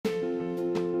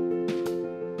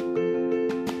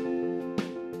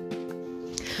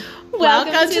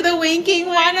Welcome to the Winking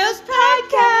Winos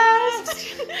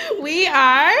podcast. We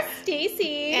are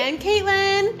Stacy and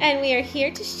Caitlin, and we are here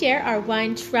to share our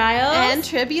wine trials and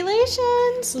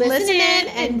tribulations. Listen in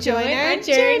and join our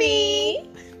journey.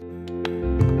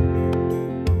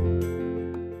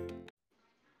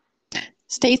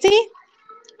 Stacy?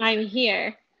 I'm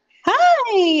here.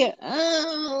 Hi.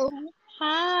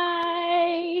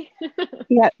 Hi.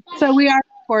 Yeah, so we are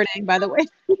recording, by the way.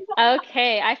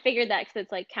 Okay, I figured that because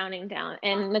it's like counting down,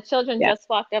 and the children just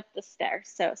walked up the stairs.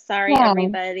 So sorry, Wow.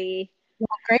 everybody. Well,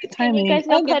 great timing. Can you guys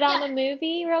go put on a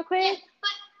movie real quick?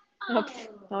 Oops,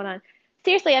 hold on.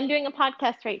 Seriously, I'm doing a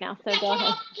podcast right now, so go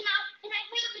ahead. Can I play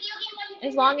a video game?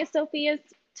 As long as Sophia's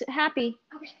happy.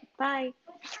 Okay. Bye.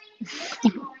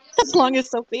 As long as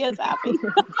Sophia's happy.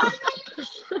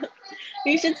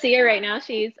 You should see her right now.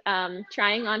 She's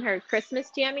trying on her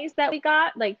Christmas jammies that we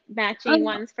got, like matching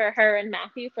ones for her and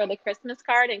Matthew for the Christmas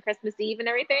card and Christmas Eve and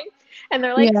everything. And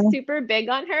they're like super big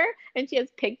on her, and she has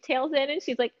pigtails in, and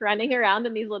she's like running around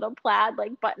in these little plaid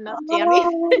like button-up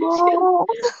jammies.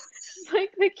 It's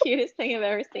like the cutest thing I've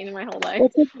ever seen in my whole life.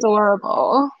 It's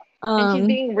adorable. And she's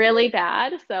being really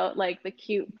bad, so like the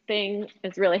cute thing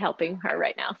is really helping her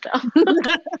right now.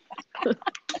 So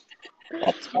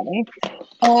That's funny.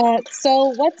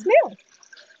 So what's new?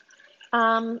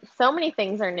 So many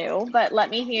things are new, but let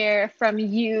me hear from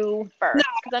you first,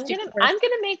 because I'm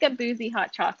gonna make a boozy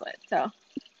hot chocolate. So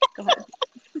go ahead.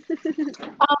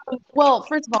 Well,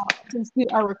 first of all, since we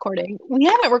are recording, we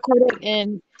haven't recorded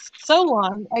in so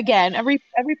long. Again, every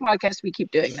podcast we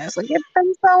keep doing this. Like, it's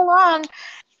been so long.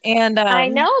 And I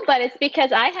know, but it's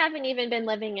because I haven't even been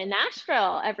living in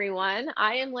Nashville, everyone.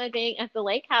 I am living at the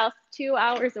lake house 2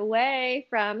 hours away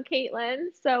from Caitlin.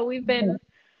 So we've been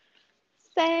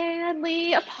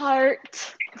sadly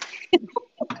apart.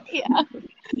 Yeah.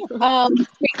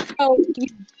 So you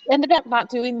ended up not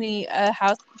doing the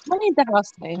house. I need the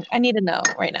house thing. I need to know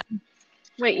right now.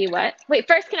 Wait, you what? Wait,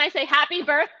 first, can I say happy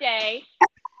birthday?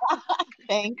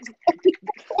 Thanks.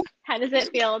 How does it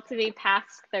feel to be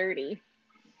past 30?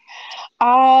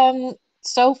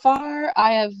 So far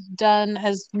I have done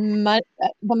the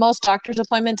most doctor's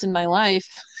appointments in my life.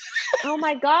 Oh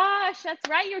my gosh, that's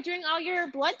right. You're doing all your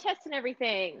blood tests and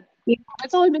everything. Yeah,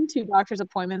 it's only been 2 doctor's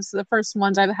appointments. The first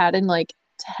ones I've had in like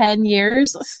 10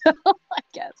 years. So I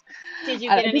guess. Did you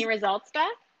get any results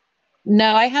back?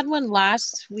 No, I had one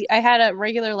last week. I had a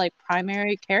regular like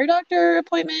primary care doctor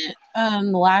appointment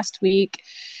last week.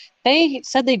 They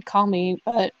said they'd call me,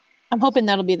 but I'm hoping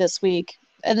that'll be this week.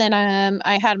 And then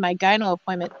I had my gyno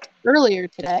appointment earlier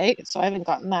today, so I haven't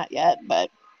gotten that yet. But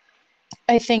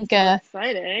I think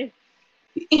exciting.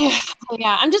 Yeah,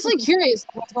 I'm just like curious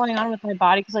what's going on with my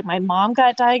body, because like my mom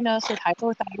got diagnosed with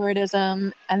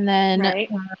hypothyroidism and then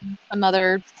some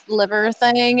other liver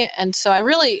thing, and so I'm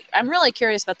really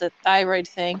curious about the thyroid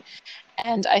thing.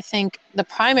 And I think the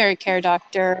primary care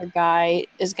doctor guy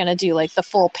is going to do like the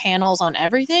full panels on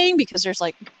everything, because there's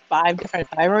like 5 different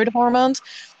thyroid hormones.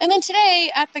 And then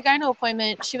today at the gyno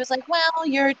appointment, she was like, well,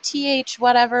 your TH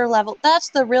whatever level, that's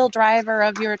the real driver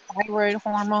of your thyroid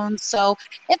hormones. So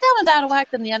if that one's out of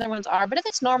whack, then the other ones are. But if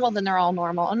it's normal, then they're all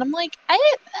normal. And I'm like,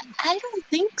 I don't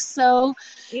think so.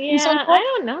 Yeah, so I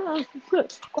don't know.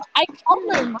 I called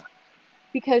my mom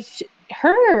because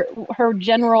her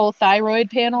general thyroid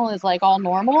panel is like all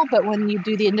normal, but when you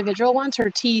do the individual ones, her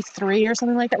T3 or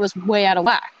something like that was way out of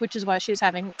whack, which is why she's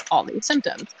having all these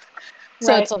symptoms.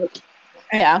 So it's like,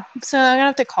 yeah. So I'm gonna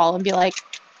have to call and be like,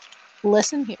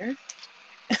 listen here.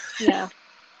 Yeah,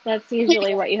 that's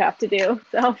usually what you have to do.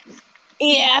 So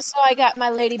yeah, so I got my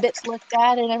lady bits looked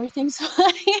at and everything's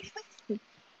fine.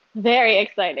 Very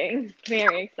exciting.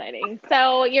 Very exciting.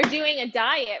 So you're doing a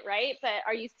diet, right? But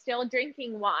are you still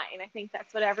drinking wine? I think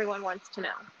that's what everyone wants to know.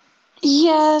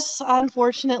 Yes,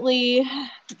 unfortunately.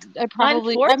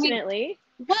 Unfortunately?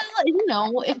 Well, you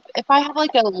know, if I have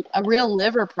like a real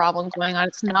liver problem going on,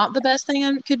 it's not the best thing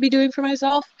I could be doing for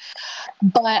myself.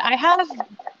 But I have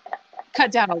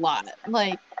cut down a lot,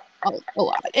 like a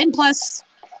lot. And plus,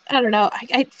 I don't know,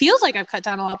 it feels like I've cut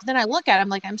down a lot, but then I look at it, I'm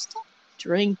like, I'm still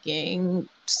drinking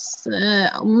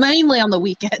mainly on the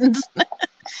weekends. I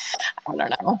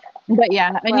don't know, but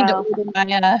yeah, I need to order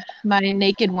my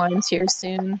naked wines here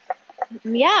soon.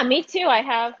 Yeah, me too. I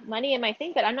have money in my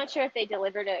thing, but I'm not sure if they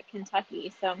deliver to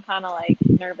Kentucky, so I'm kind of like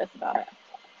nervous about it.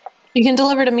 You can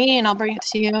deliver to me and I'll bring it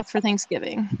to you for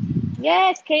Thanksgiving.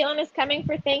 Yes, Caitlin is coming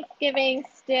for Thanksgiving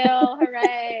still.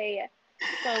 Hooray.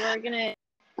 So we're going to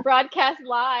broadcast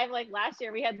live. Like last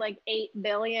year we had like 8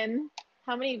 billion.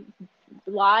 How many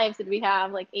lives did we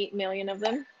have? Like 8 million of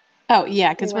them? Oh,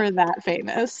 yeah, because we're that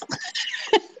famous.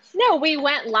 No, we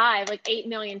went live like 8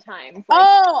 million times. Like,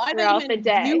 Oh, I thought you throughout the meant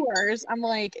day. viewers. I'm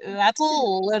like, that's a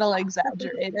little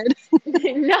exaggerated.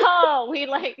 No, we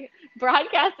like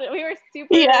broadcasted. We were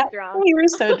super drunk. We were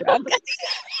so drunk.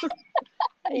 A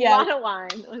Yeah. lot of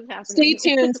wine was Stay happening.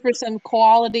 tuned for some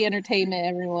quality entertainment,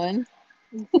 everyone.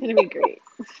 It's gonna be great.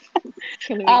 It's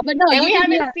gonna be... But no, and we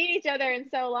haven't yeah. seen each other in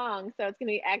so long, so it's gonna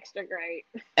be extra great.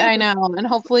 I know, and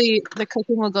hopefully the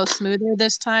cooking will go smoother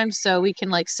this time, so we can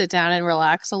like sit down and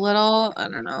relax a little. I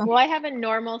don't know. Well, I have a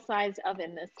normal sized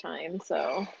oven this time,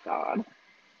 so God.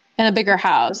 And a bigger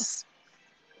house.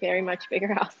 Very much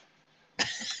bigger house.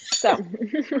 So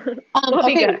we'll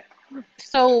be okay. good.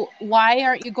 So why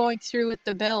aren't you going through with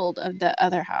the build of the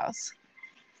other house?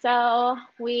 So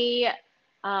we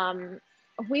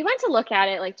went to look at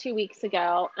it like 2 weeks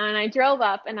ago, and I drove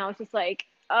up and I was just like,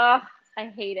 oh, I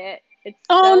hate it. It's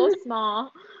so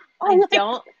small. I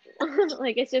don't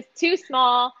like, it's just too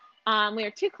small. We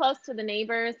were too close to the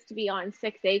neighbors to be on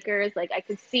 6 acres. Like, I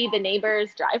could see the neighbor's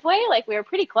driveway. Like, we were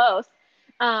pretty close.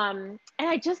 And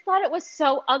I just thought it was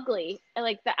so ugly.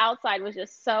 Like, the outside was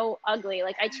just so ugly.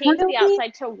 Like, I changed the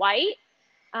outside to white.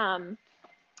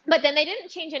 But then they didn't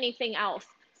change anything else.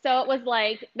 So it was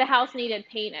like the house needed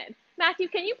painted. Matthew,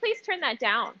 can you please turn that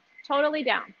down? Totally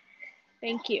down.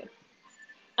 Thank you.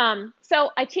 So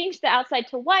I changed the outside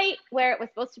to white where it was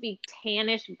supposed to be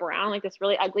tannish brown, like this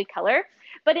really ugly color.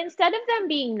 But instead of them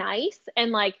being nice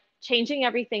and like changing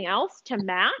everything else to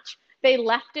match, they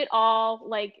left it all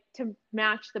like to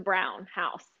match the brown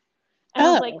house. And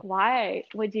I was like, why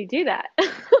would you do that?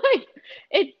 Like,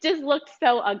 it just looked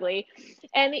so ugly.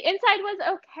 And the inside was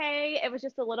okay. It was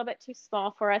just a little bit too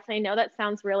small for us. I know that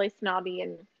sounds really snobby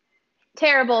and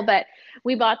terrible, but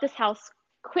we bought this house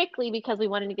quickly because we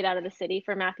wanted to get out of the city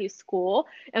for Matthew's school.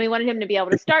 And we wanted him to be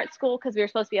able to start school because we were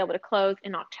supposed to be able to close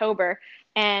in October.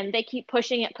 And they keep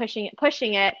pushing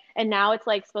it. And now it's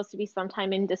like supposed to be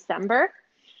sometime in December.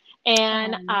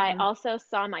 And I also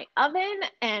saw my oven,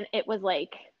 and it was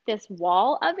like this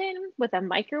wall oven with a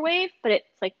microwave, but it's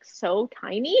like so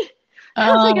tiny.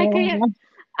 I was like,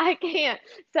 I can't.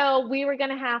 So we were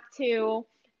going to have to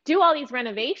do all these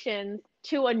renovations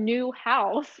to a new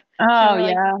house.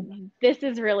 Like, this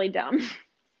is really dumb.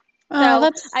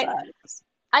 So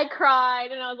I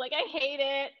cried, and I was like, I hate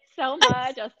it so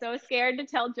much. I was so scared to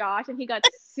tell Josh, and he got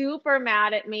super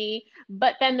mad at me.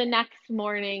 But then the next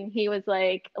morning he was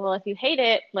like, well, if you hate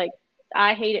it, like,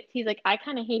 I hate it. He's like, I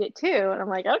kind of hate it too. And I'm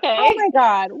like, okay. Oh my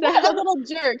God. What a little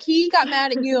jerk. He got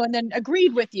mad at you and then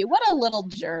agreed with you. What a little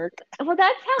jerk. Well,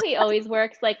 that's how he always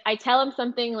works. Like, I tell him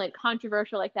something like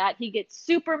controversial like that, he gets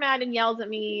super mad and yells at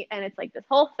me, and it's like this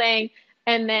whole thing.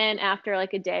 And then after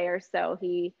like a day or so,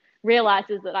 he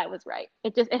realizes that I was right.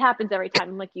 It happens every time.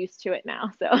 I'm like used to it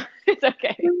now, so it's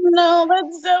okay. No,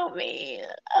 that's so mean.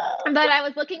 But I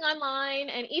was looking online,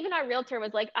 and even our realtor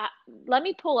was like, let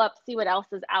me pull up, see what else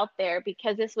is out there,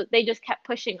 because they just kept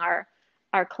pushing our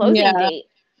closing date.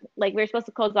 Like, we were supposed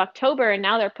to close October, and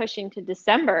now they're pushing to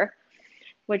December,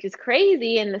 which is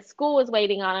crazy. And the school was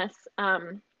waiting on us.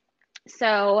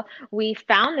 So we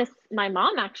found this. My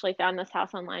mom actually found this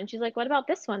house online. She's like, what about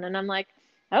this one? And I'm like,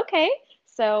 okay.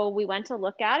 So we went to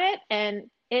look at it, and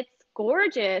it's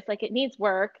gorgeous. Like, it needs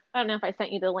work. I don't know if I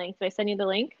sent you the link. Did I send you the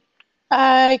link?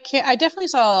 I definitely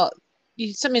saw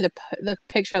you sent me the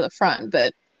picture of the front,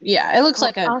 but yeah, it looks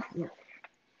like a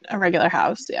regular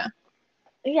house. Yeah.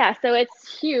 Yeah. So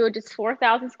it's huge. It's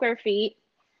 4,000 square feet.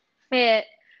 It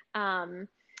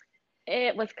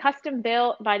was custom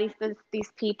built by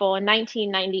these people in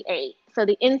 1998. So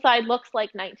the inside looks like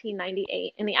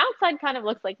 1998, and the outside kind of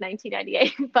looks like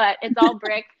 1998, but it's all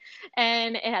brick,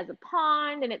 and it has a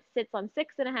pond, and it sits on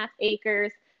 6.5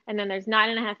 acres. And then there's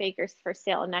 9.5 acres for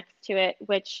sale next to it,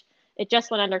 which it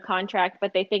just went under contract,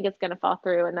 but they think it's going to fall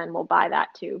through, and then we'll buy that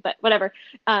too. But whatever.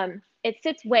 It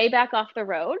sits way back off the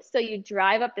road. So you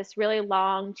drive up this really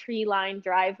long tree-lined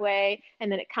driveway,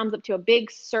 and then it comes up to a big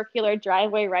circular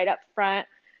driveway right up front.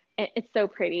 It's so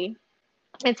pretty.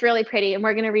 It's really pretty, and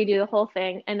we're going to redo the whole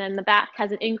thing. And then the back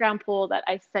has an in-ground pool that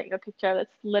I sent you a picture of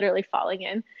that's literally falling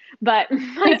in. But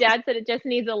my dad said it just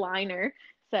needs a liner,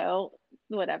 so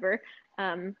whatever.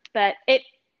 But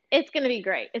it's going to be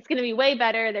great. It's going to be way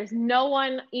better. There's no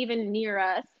one even near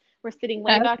us. We're sitting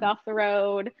way back off the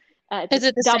road. Is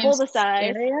it double the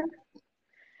size? Area?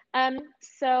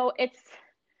 So it's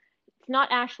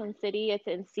not Ashland City. It's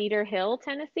in Cedar Hill,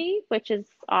 Tennessee, which is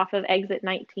off of exit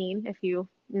 19, if you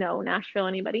know Nashville,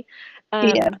 anybody.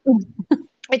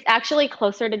 It's actually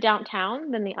closer to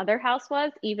downtown than the other house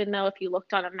was, even though if you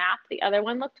looked on a map, the other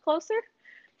one looked closer.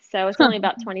 So it's only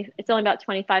about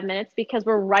 25 minutes because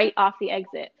we're right off the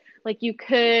exit. Like you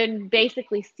could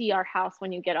basically see our house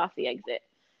when you get off the exit.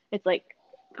 It's like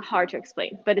hard to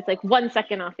explain, but it's like 1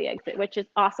 second off the exit, which is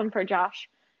awesome for Josh.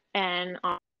 And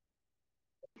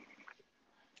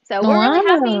so we're really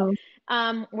happy.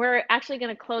 Wow. We're actually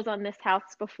going to close on this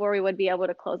house before we would be able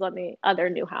to close on the other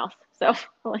new house. So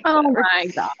like Oh whatever. my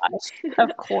gosh.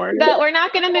 Of course. But we're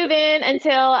not going to move in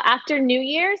until after New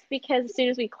Year's, because as soon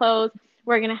as we close,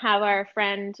 we're going to have our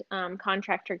friend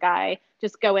contractor guy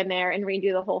just go in there and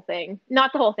redo the whole thing.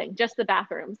 Not the whole thing, just the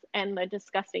bathrooms and the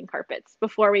disgusting carpets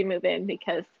before we move in,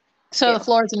 because So the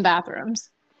floors and bathrooms.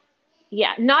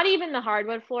 yeah, not even the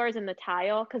hardwood floors and the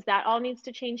tile, because that all needs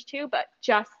to change too, but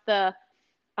just the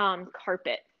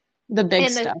carpet. The big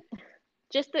And stuff.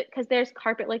 just because there's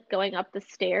carpet like going up the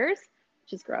stairs,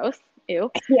 which is gross.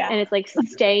 Ew. Yeah. And it's like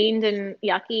stained and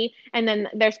yucky. And then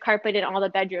there's carpet in all the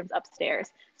bedrooms upstairs.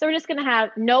 So we're just going to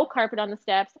have no carpet on the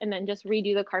steps and then just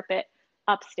redo the carpet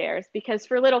upstairs, because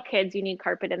for little kids, you need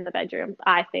carpet in the bedroom,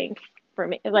 I think. For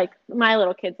me, like my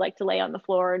little kids like to lay on the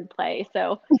floor and play.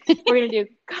 So we're going to do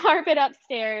carpet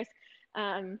upstairs.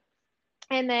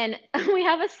 And then we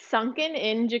have a sunken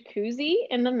in jacuzzi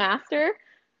in the master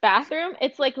bathroom.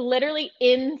 It's like literally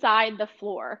inside the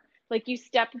floor. Like you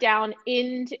step down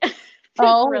into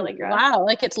Oh, really gross. wow.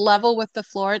 Like it's level with the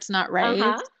floor. It's not raised.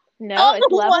 Uh-huh. No,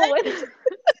 it's level what? with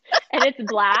and it's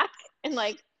black and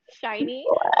like shiny.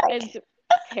 It's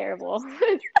terrible.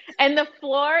 And the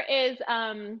floor is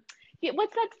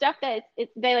what's that stuff that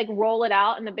they like roll it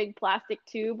out in a big plastic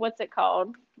tube? What's it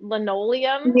called?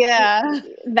 Linoleum? Yeah.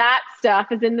 That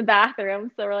stuff is in the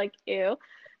bathroom. So we're like, ew.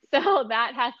 So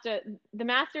that has to, the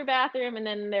master bathroom, and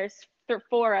then there's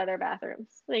 4 other bathrooms.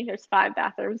 I think there's 5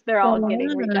 bathrooms. They're all getting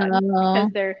redone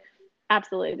because they're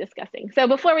absolutely disgusting. So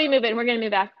before we move in, we're going to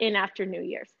move back in after New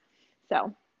Year's.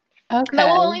 So, Okay. But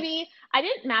we'll only be, I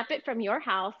didn't map it from your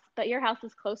house, but your house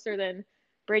is closer than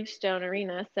Bridgestone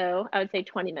Arena. So I would say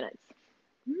 20 minutes.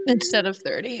 Instead of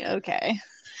 30. Okay.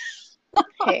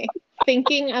 Hey,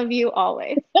 thinking of you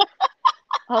always.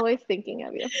 Always thinking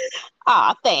of you.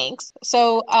 Ah, thanks.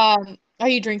 So, are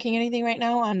you drinking anything right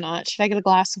now? I'm not. Should I get a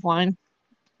glass of wine?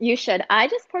 You should. I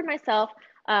just poured myself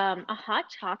a hot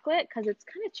chocolate because it's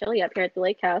kind of chilly up here at the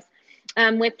lake house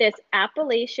with this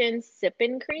Appalachian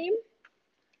sipping cream.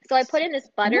 So I put in this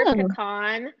butter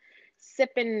pecan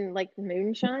sipping like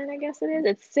moonshine, I guess it is.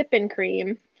 It's sipping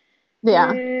cream.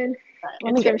 Yeah. And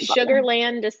it's from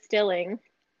Sugarland Distilling.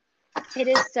 It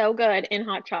is so good in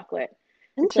hot chocolate.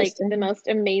 It's like the most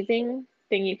amazing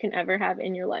thing you can ever have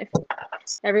in your life.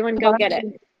 Everyone go get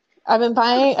it. I've been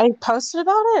buying, I posted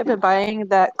about it. I've been buying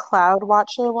that Cloud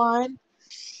Watcher wine.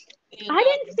 And, I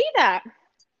didn't see that.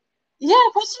 Yeah, I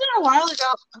posted it a while ago.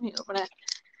 Let me open it.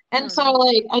 And so,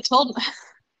 like, I told,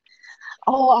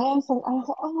 I have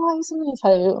something to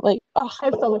tell you. Like, I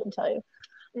have so much to tell you.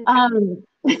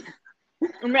 Okay.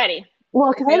 I'm ready.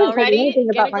 Well, because I haven't told you anything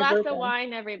Get about a my glass birthday. of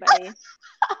wine, everybody.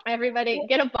 Everybody,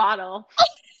 get a bottle.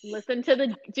 Listen to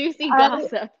the juicy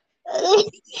gossip.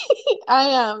 I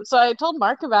am. So I told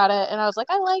Mark about it, and I was like,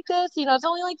 I like this. It's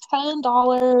only like $10.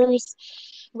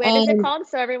 What is it called,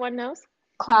 so everyone knows?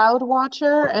 Cloud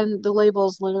Watcher, and the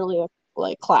label's literally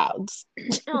like clouds.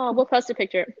 Oh, we'll post a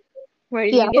picture. Where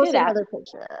do you get it at? Another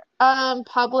picture.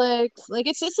 Publix. Like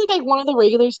it's like one of the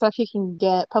regular stuff you can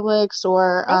get, Publix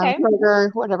or Kroger,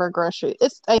 whatever grocery.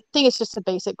 I think it's just a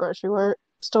basic grocery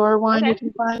store wine you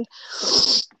can find.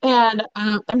 And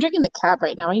I'm drinking the Cab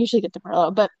right now. I usually get the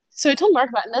Merlot, but so I told Mark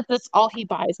about it, and that's all he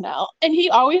buys now, and he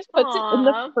always puts it in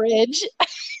the fridge.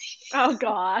 Oh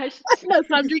gosh. No,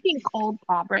 so I'm drinking cold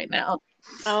Cab right now.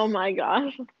 Oh my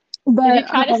gosh. But, did you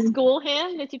try to school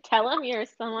him? Did you tell him you're a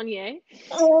sommelier?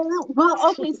 Well,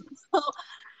 okay. So,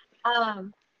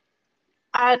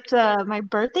 at my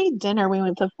birthday dinner, we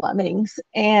went to Fleming's,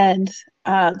 and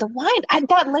the wine,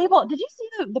 that label. Did you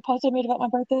see the post I made about my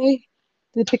birthday?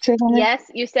 The pictures on it? Yes,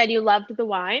 you said you loved the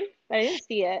wine, but I didn't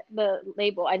see it. The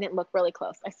label, I didn't look really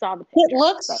close. I saw the picture. It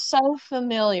looks so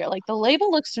familiar. Like the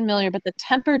label looks familiar, but the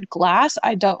tempered glass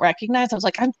I don't recognize. I was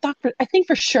like, I think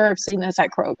for sure I've seen this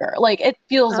at Kroger. Like it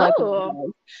feels like it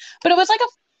was. But it was like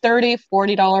a $30,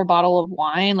 $40 bottle of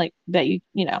wine, like that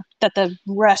that the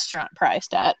restaurant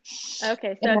priced at.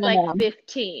 Okay, so it's like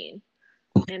 15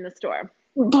 in the store.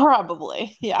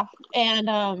 Probably, yeah.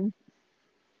 And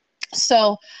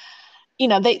so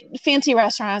they fancy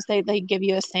restaurants, they give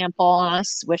you a sample and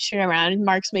swish it around, and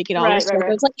Mark's making all this stuff.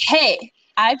 It's like, hey,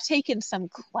 I've taken some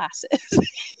classes.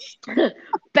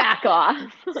 Back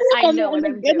off. I know what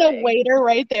I'm doing. And the waiter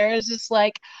right there is just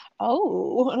like,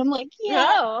 oh, and I'm like,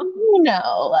 yeah,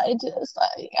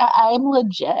 I'm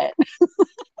legit.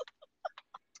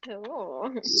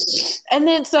 Oh. And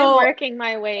then I'm working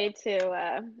my way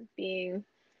to being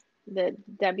the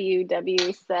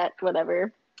WW set,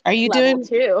 whatever. are you level doing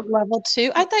 2. level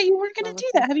 2? I thought you weren't going to Level do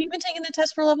 2. that. Have you been taking the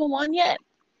test for level 1 yet?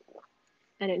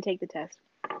 I didn't take the test.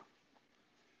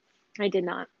 I did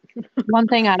not. One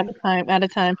thing at a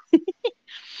time.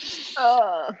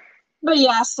 Oh. But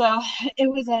yeah, so it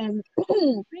was a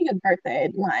pretty good birthday.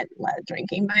 A lot of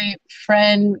drinking. My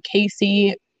friend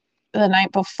Casey, the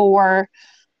night before,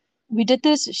 we did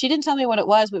this. She didn't tell me what it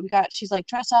was, but she's like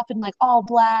dressed up in like all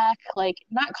black, like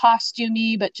not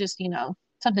costumey, but just,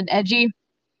 something edgy.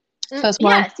 So it's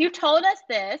more, Yes, you told us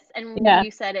this, and yeah.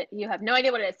 you said it. You have no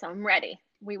idea what it is, so I'm ready.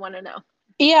 We want to know.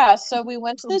 Yeah, so we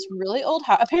went to this really old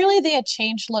house. Apparently they had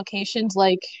changed locations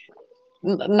like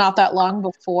not that long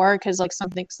before because like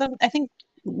I think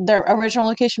their original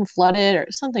location flooded or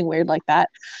something weird like that.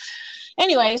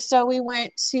 Anyway, so we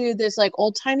went to this like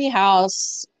old-timey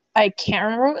house. I can't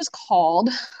remember what it was called,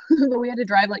 but we had to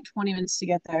drive like 20 minutes to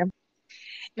get there.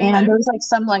 And there was like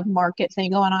some like market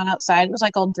thing going on outside. It was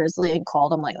like all drizzly and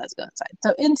cold. I'm like, let's go inside.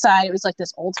 So inside, it was like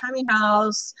this old-timey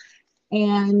house.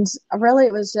 And really,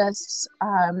 it was just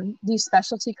these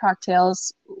specialty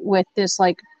cocktails with this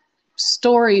like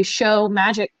story show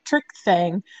magic trick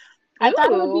thing. I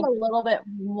thought it would be a little bit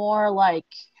more like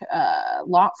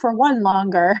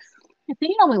longer. I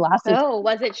think it only lasted. Oh,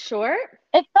 was it short?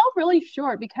 It felt really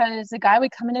short because the guy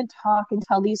would come in and talk and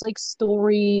tell these like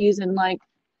stories and like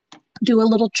do a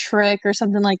little trick or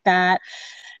something like that.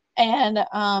 And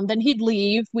then he'd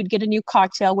leave. We'd get a new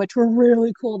cocktail, which were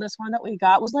really cool. This one that we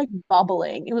got was like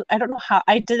bubbling. I don't know how.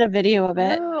 I did a video of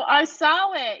it. Oh, I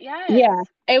saw it. Yes. Yeah,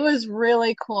 it was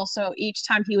really cool. So each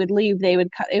time he would leave, they would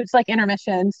it was like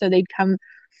intermission. So they'd come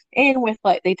in with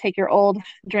like they take your old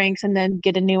drinks and then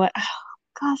get a new one. Oh,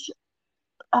 gosh,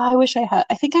 I wish I had.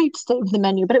 I think I saved the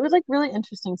menu, but it was like really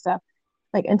interesting stuff,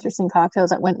 like interesting cocktails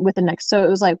that went with the next. So it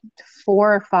was like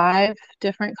 4 or 5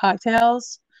 different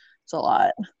cocktails. It's a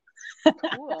lot.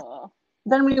 Cool.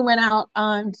 Then we went out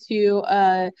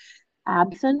to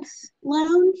Absinthe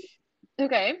Lounge.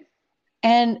 Okay.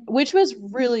 And which was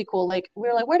really cool. Like we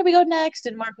were like, where do we go next?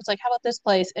 And Mark was like, how about this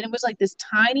place? And it was like this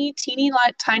tiny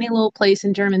little place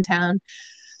in Germantown.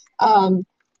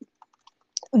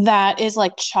 That is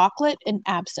like chocolate and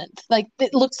absinthe. Like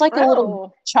it looks like a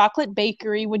little chocolate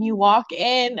bakery when you walk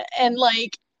in, and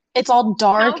like it's all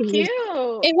dark. How cute.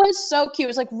 It was so cute. It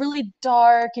was like really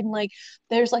dark, and like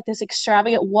there's like this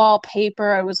extravagant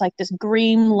wallpaper. It was like this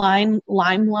green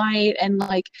limelight, and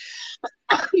like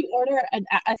you order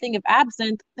a thing of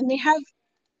absinthe, and they have.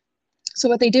 So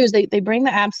what they do is they bring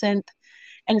the absinthe,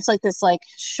 and it's like this like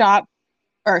shot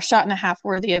or a shot and a half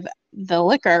worthy of the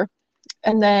liquor,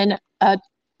 and then a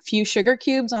few sugar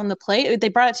cubes on the plate. They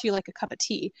brought it to you like a cup of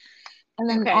tea. And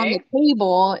then on the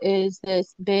table is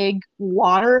this big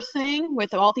water thing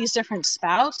with all these different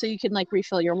spouts so you can like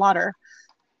refill your water.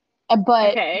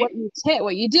 But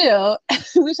what you do, I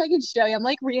wish I could show you. I'm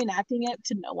like reenacting it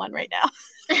to no one right now.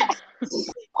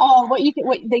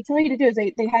 What they tell you to do is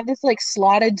they have this like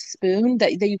slotted spoon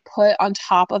that you put on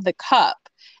top of the cup,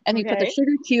 and you put the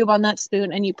sugar cube on that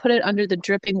spoon, and you put it under the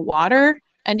dripping water,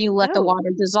 and you let the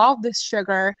water dissolve this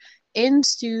sugar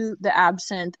into the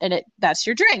absinthe, and that's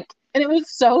your drink. And it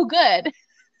was so good.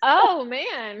 Oh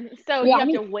man. So you have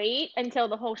to wait until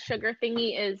the whole sugar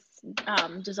thingy is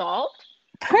dissolved?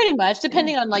 Pretty much,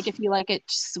 depending on like if you like it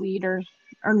sweet or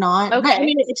not. Okay. But, I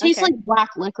mean, it tastes like black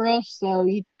licorice, so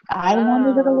I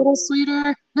wanted it a little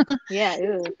sweeter. Yeah.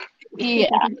 Ew. Yeah.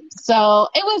 So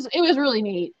it was really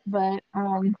neat, but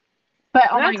oh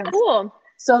my gosh. Cool.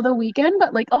 So the weekend,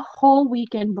 but like a whole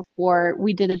weekend before,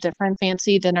 we did a different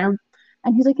fancy dinner.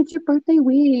 And he's like, it's your birthday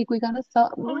week. We gotta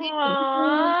celebrate.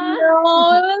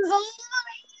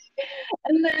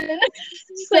 And then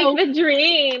it's like the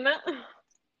dream.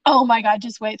 Oh my God,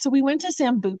 just wait. So we went to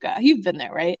Sambuca. You've been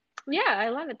there, right? Yeah, I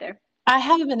love it there. I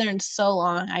haven't been there in so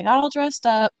long. I got all dressed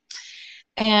up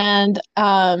and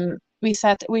we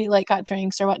like got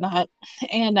drinks or whatnot.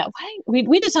 And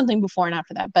we did something before and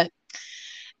after that, but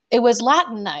it was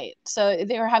Latin night. So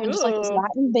they were having just like this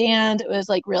Latin band. It was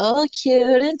like really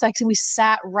cute and sexy. We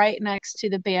sat right next to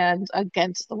the band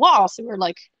against the wall. So we were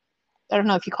like, I don't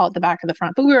know if you call it the back or the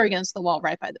front, but we were against the wall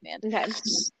right by the band. Okay.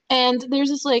 And there's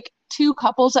this like 2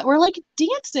 couples that were like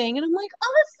dancing. And I'm like,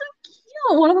 oh, that's so cute.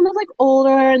 One of them is like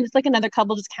older and it's like another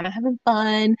couple just kind of having fun.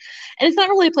 And it's not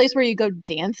really a place where you go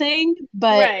dancing,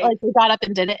 but like we got up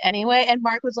and did it anyway. And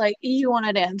Mark was like, you want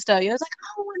to dance, don't you? I was like,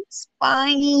 oh, it's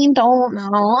fine. Don't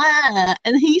know.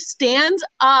 And he stands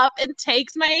up and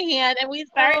takes my hand and we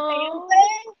start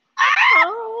dancing.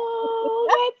 Oh,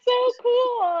 that's so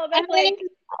cool. That's like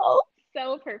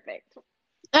so perfect.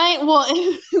 Well,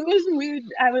 it was weird.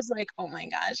 I was like, oh my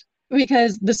gosh.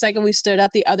 Because the second we stood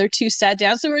up, the other two sat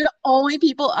down. So we're the only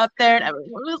people up there and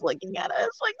everyone was looking at us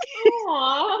like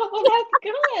Aw, well, that's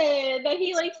good that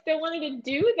he like still wanted to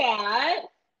do that.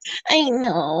 I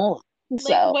know. Like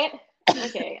So what?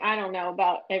 Okay, I don't know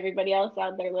about everybody else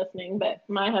out there listening, but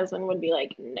my husband would be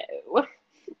like, no.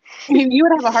 you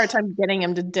would have a hard time getting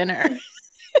him to dinner.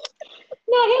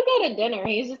 No, he'll go to dinner.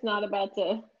 He's just not about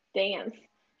to dance.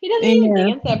 He doesn't even Yeah.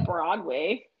 dance at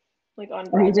Broadway, like on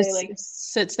He Broadway. just Like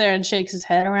sits there and shakes his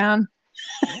head around.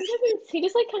 he doesn't. He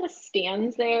just like kind of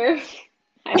stands there.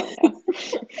 I don't know.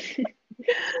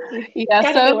 Yeah,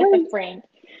 Gotta so go with a friend.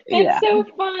 That's yeah. so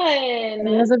It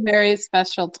fun. was a very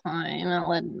special time,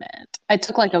 I'll admit. I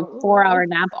took like a Oh, 4-hour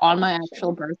nap on my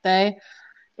actual birthday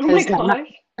oh my because gosh.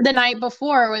 the night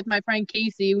before with my friend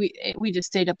Casey, we just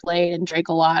stayed up late and drank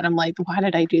a lot. I'm like, why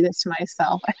did I do this to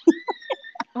myself?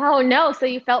 Oh no, so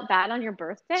you felt bad on your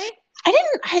birthday?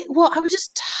 Well, I was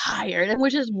just tired, and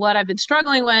which is what I've been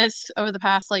struggling with over the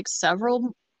past like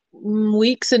several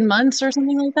weeks and months or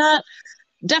something like that.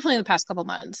 Definitely the past couple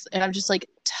months. And I'm just like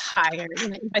tired.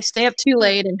 And if I stay up too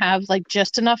late and have like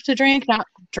just enough to drink, not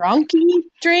drunky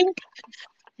drink,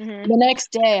 Mm-hmm. the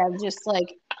next day I'm just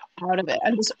like out of it.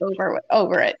 I'm just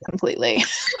over it completely.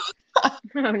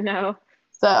 Oh no.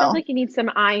 Sounds So like you need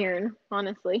some iron,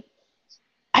 honestly.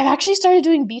 I've actually started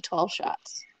doing B12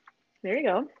 shots. There you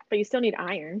go. But you still need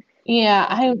iron.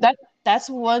 Yeah, that's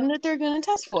one that they're gonna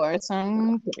test for. So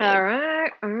I'm All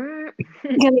right. All right.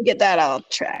 gonna get that all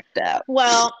tracked out.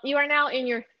 Well, you are now in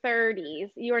your 30s.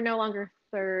 You are no longer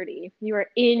 30. You are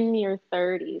in your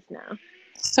 30s now.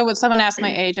 So when someone asks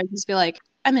my age, I just be like,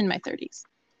 I'm in my 30s.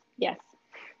 Yes.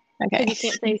 Okay.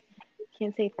 Because you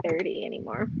can't say 30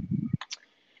 anymore.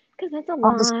 Because that's a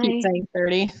I'll just keep lie. saying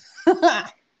 30.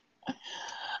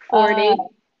 40.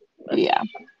 Yeah.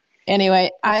 Anyway,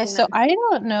 I 59.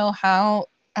 don't know how.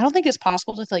 I don't think it's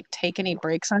possible to like take any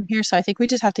breaks on here, so I think we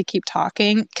just have to keep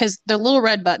talking because the little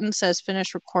red button says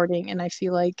finish recording, and I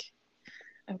feel like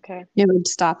Okay. it would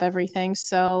stop everything.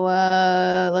 So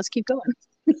let's keep going.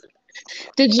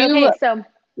 Did you Okay, so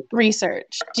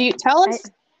research? Do you tell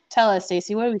us,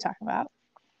 Stacey, what are we talking about?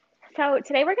 so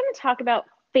today we're going to talk about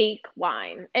fake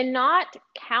wine and not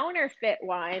counterfeit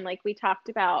wine like we talked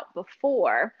about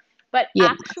before, but Yeah,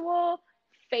 actual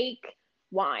fake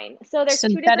wine. So there's two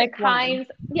synthetic different wine. kinds.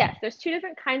 Yes, there's two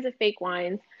different kinds of fake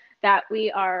wines that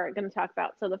we are going to talk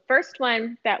about. So the first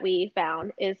one that we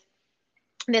found is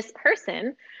this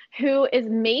person who is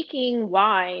making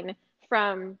wine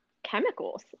from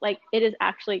chemicals. Like it is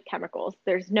actually chemicals.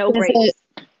 There's no Is it grapes.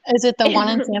 is it the one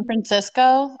in San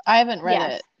Francisco? I haven't read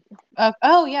Yes. it.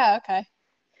 Oh yeah, okay.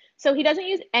 So he doesn't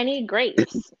use any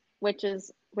grapes, which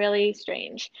is really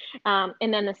strange. And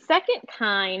then the second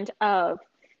kind of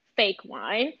fake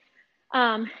wine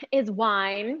is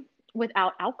wine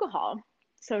without alcohol.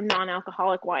 So non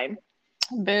alcoholic wine.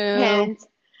 Boo. And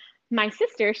my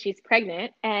sister, she's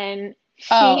pregnant, and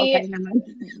Oh, okay. she Never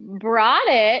mind. brought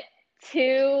it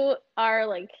to our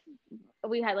like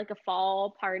we had like a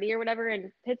fall party or whatever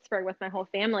in Pittsburgh with my whole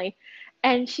family.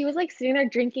 And she was like sitting there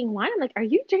drinking wine. I'm like, are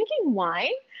you drinking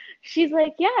wine? She's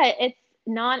like, yeah, it's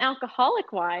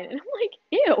non-alcoholic wine. And I'm like,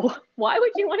 ew, why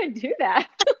would you want to do that?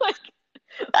 Like,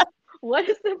 what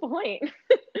is the point?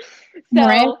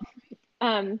 Right.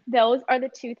 So those are the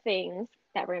two things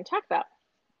that we're going to talk about.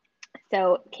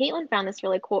 So Caitlin found this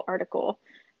really cool article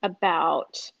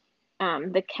about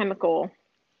the chemical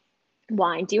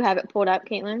wine. Do you have it pulled up,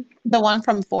 Caitlin? The one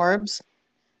from Forbes.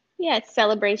 Yeah, it's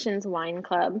Celebrations Wine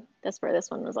Club. That's where this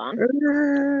one was on.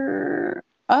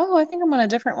 Oh, I think I'm on a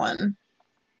different one.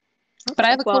 But I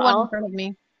Okay, have a well, cool one in front of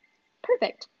me.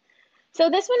 perfect. So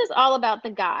this one is all about the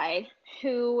guy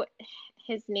who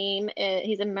his name is,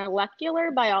 he's a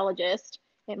molecular biologist.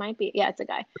 It might be, yeah, it's a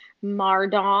guy.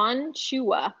 Mardon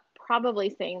Chua. Probably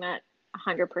saying that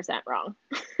 100% wrong.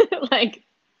 Like,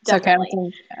 It's okay. I don't definitely.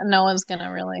 think no one's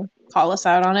gonna really call us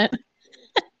out on it.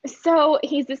 So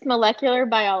he's this molecular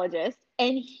biologist,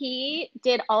 and he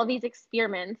did all of these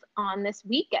experiments on this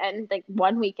weekend. Like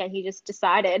one weekend, he just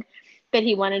decided that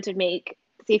he wanted to see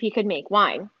if he could make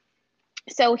wine.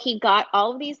 So he got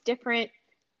all of these different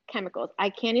chemicals. I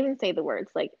can't even say the words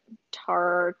like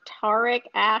tartaric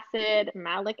acid,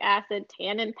 malic acid,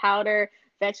 tannin powder,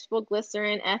 vegetable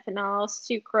glycerin, ethanol,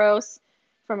 sucrose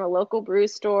from a local brew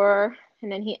store.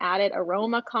 And then he added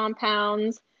aroma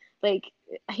compounds. Like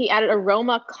he added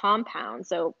aroma compounds.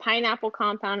 So pineapple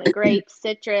compound, grape,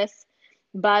 citrus,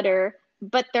 butter,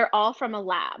 but they're all from a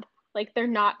lab. Like they're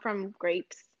not from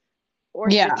grapes or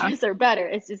Yeah. citrus or butter.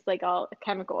 It's just like all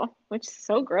chemical, which is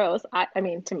so gross. I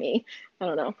mean, to me, I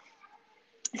don't know.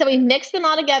 So we mixed them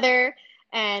all together,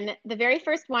 and the very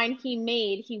first wine he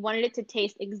made, he wanted it to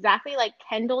taste exactly like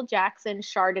Kendall Jackson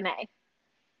Chardonnay.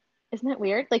 Isn't that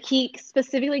weird? Like he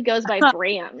specifically goes by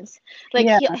brands. Like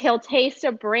Yeah. he'll taste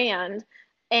a brand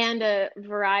and a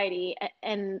variety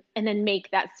and then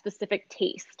make that specific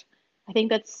taste. I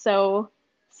think that's so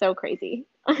crazy.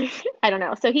 I don't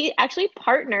know. So he actually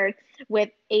partnered with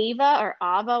Ava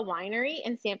Winery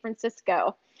in San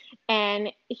Francisco,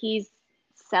 and he's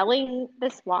selling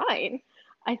this wine.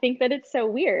 I think that it's so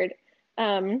weird.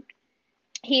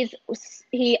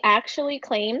 He actually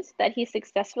claims that he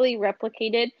successfully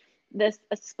replicated this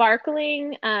a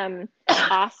sparkling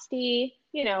Asti,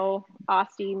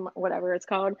 whatever it's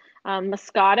called,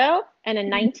 Moscato, and a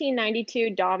 1992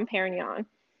 Dom Perignon.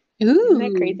 Ooh. Isn't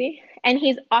that crazy? And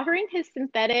he's offering his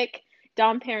synthetic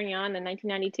Dom Perignon in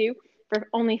 1992 for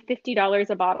only $50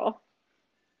 a bottle.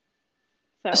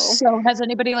 So has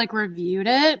anybody like reviewed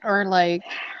it or like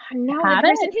no, the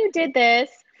person who did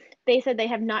this, they said they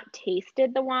have not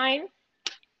tasted the wine.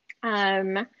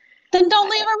 Then don't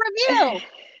leave a review.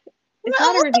 It's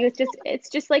not a review. It's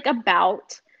just like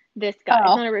about this guy.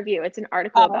 It's not a review. It's an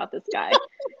article about this guy.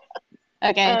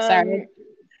 Okay, sorry.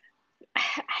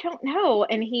 I don't know.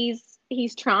 And he's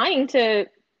trying to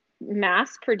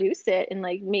mass produce it and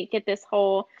like make it this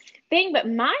whole thing. But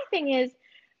my thing is,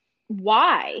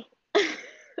 why?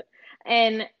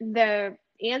 And the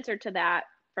answer to that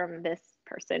from this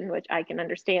person, which I can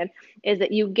understand, is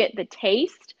that you get the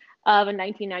taste of a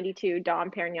 1992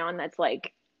 Dom Perignon that's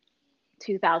like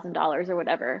 $2,000 or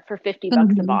whatever for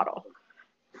 $50 a bottle.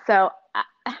 So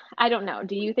I don't know.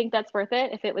 Do you think that's worth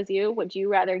it? If it was you, would you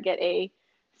rather get a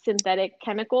synthetic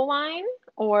chemical wine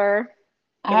or?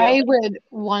 I would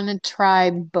want to try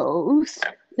both.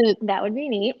 That would be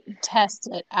neat. Test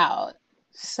it out.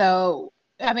 So,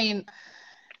 I mean,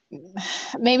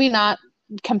 maybe not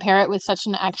compare it with such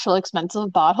an actual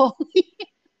expensive bottle.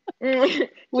 We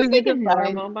need a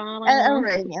normal bottle. A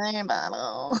regular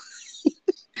bottle.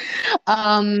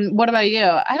 What about you?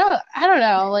 I don't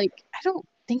know. Like, I don't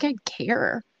think I'd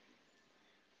care.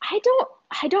 I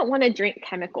don't want to drink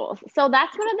chemicals. So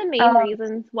that's one of the main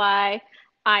reasons why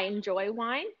I enjoy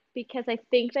wine, because I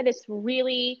think that it's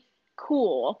really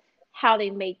cool how they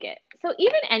make it. So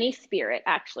even any spirit,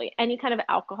 actually, any kind of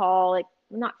alcohol, like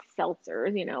not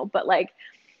seltzers, but like,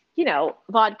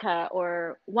 vodka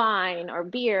or wine or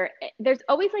beer, there's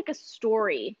always like a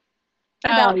story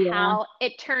about how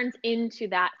it turns into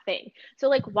that thing. So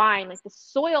like wine, like the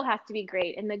soil has to be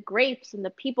great, and the grapes and the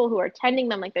people who are tending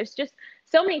them, like there's just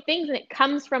so many things, and it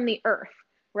comes from the earth,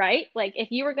 right? Like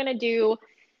if you were going to do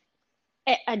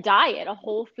a diet, a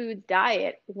whole foods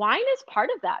diet, wine is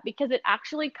part of that because it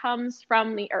actually comes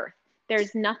from the earth.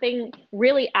 There's nothing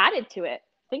really added to it.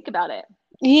 Think about it.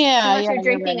 Yeah. Unless you're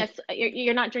drinking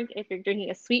you're not drinking, if you're drinking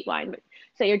a sweet wine, but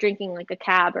say you're drinking like a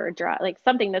cab or a dry, like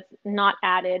something that's not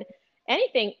added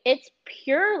anything, it's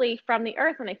purely from the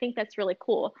earth. And I think that's really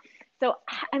cool. So,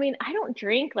 I mean, I don't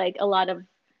drink like a lot of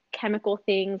chemical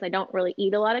things. I don't really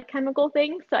eat a lot of chemical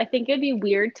things. So I think it'd be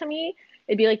weird to me.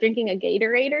 It'd be like drinking a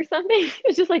Gatorade or something.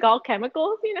 It's just like all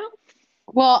chemicals,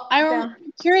 Well, I'm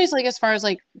curious, like, as far as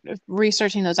like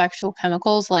researching those actual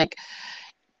chemicals, like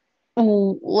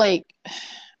what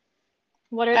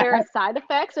are their side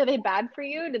effects? Are they bad for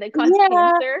you? Do they cause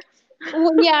cancer?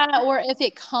 Well, yeah, or if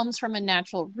it comes from a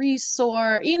natural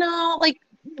resource, like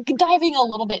diving a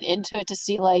little bit into it to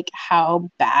see like how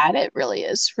bad it really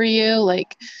is for you,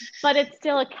 like. But it's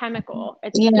still a chemical.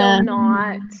 It's still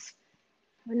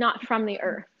not from the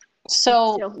earth.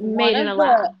 So made in a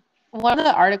lab. One of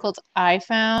the articles I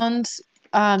found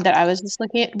that I was just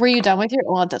looking at. Were you done with your?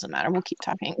 Well, it doesn't matter. We'll keep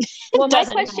talking. Well, my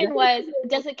question was,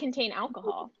 does it contain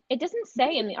alcohol? It doesn't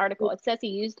say in the article. It says he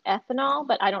used ethanol,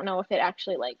 but I don't know if it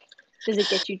actually does it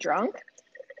get you drunk?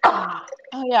 Oh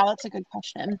yeah, that's a good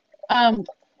question. I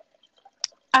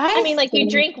mean, like you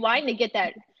drink wine to get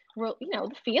that,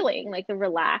 the feeling, like the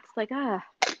relaxed, like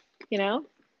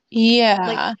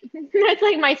Yeah. That's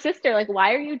like my sister. Like,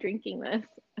 why are you drinking this?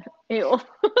 Ew.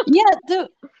 Yeah.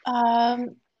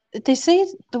 They say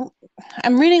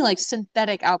I'm reading like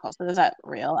synthetic alcohol. So is that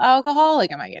real alcohol?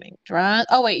 Like, am I getting drunk?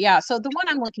 Oh wait, yeah. So the one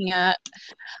I'm looking at,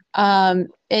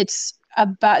 it's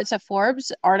a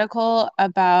Forbes article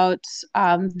about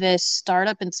this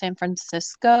startup in San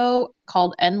Francisco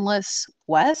called Endless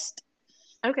West.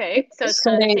 Okay, so it's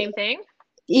kind of the same thing.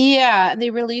 Yeah,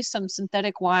 they released some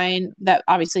synthetic wine that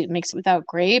obviously makes it without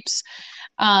grapes.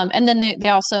 And then they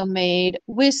also made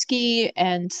whiskey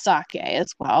and sake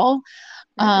as well.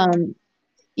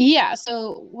 Yeah,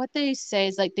 so what they say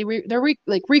is like they're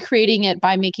recreating it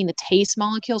by making the taste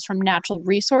molecules from natural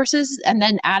resources and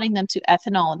then adding them to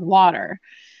ethanol and water.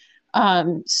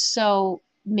 So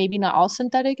maybe not all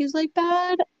synthetic is like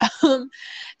bad. Um,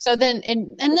 so then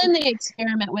and then they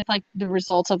experiment with like the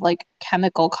results of like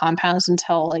chemical compounds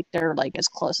until like they're like as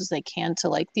close as they can to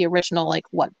like the original, like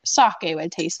what sake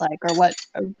would taste like or what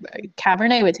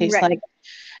Cabernet would taste like. Right.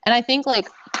 And I think like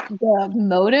the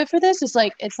motive for this is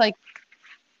like it's like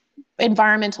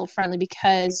environmental friendly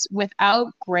because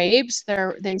without grapes,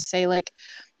 they say like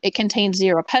it contains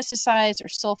zero pesticides or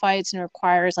sulfites and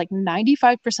requires like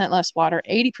 95% less water,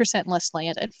 80% less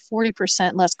land, and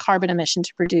 40% less carbon emission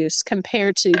to produce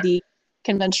compared to the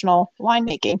conventional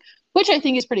winemaking, which I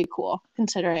think is pretty cool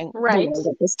considering the Right. world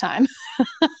at this time.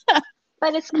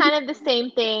 But it's kind of the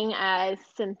same thing as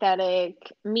synthetic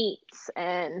meats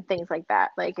and things like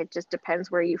that. Like it just depends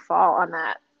where you fall on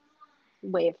that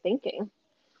way of thinking,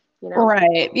 you know?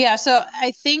 Right. Yeah. So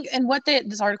I think, and what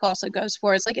this article also goes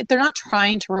for is like they're not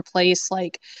trying to replace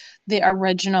like the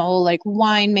original like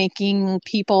winemaking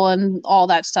people and all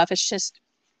that stuff. It's just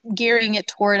gearing it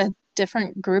toward a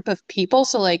different group of people.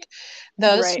 So like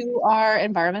those Right. who are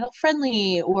environmental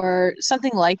friendly or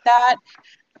something like that.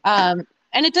 Um,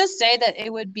 and it does say that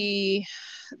it would be,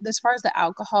 as far as the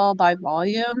alcohol by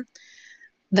volume,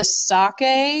 the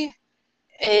sake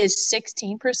is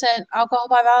 16% alcohol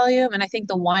by volume, and I think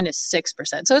the wine is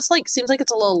 6%. So it's like seems like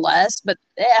it's a little less, but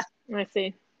yeah, I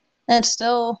see. it's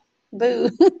still boo.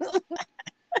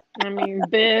 I mean,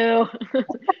 boo. So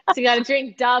you got to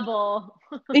drink double.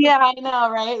 Yeah, I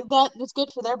know, right? That's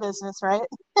good for their business, right?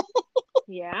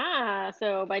 Yeah.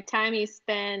 So by the time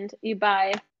you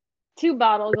buy 2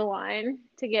 bottles of wine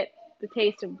to get the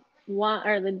taste of one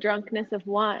or the drunkenness of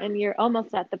one, and you're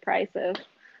almost at the price of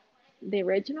the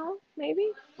original,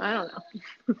 maybe? I don't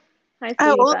know. I Oh, see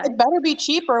you well, it guys. better be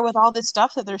cheaper with all this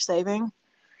stuff that they're saving.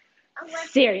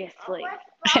 Seriously.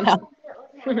 I know.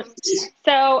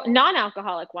 So,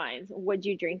 non-alcoholic wines, would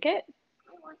you drink it?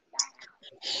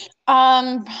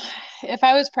 Um, if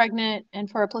I was pregnant and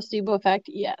for a placebo effect,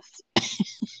 yes.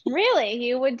 Really?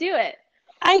 You would do it?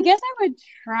 I guess I would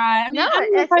try. No, I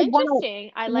don't know if it's I'd want to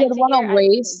interesting. I like would to want hear to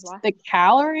waste the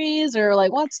calories or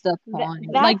like what's the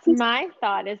point? Like that's my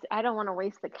thought is I don't want to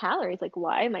waste the calories. Like,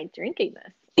 why am I drinking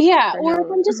this yeah, for or if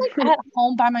no I'm just like at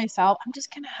home by myself, I'm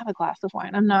just gonna have a glass of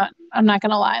wine. I'm not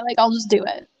gonna lie. Like I'll just do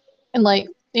it. And like,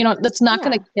 that's not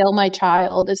gonna Yeah. kill my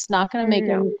child. It's not gonna make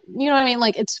No, him, you know what I mean?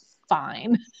 Like it's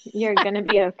fine. you're gonna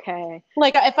be okay.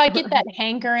 Like if I get that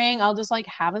hankering, I'll just like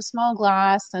have a small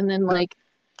glass and then like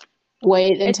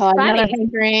wait It's until I have another funny.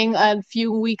 hankering a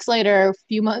few weeks later, a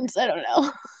few months, I don't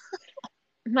know.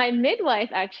 My midwife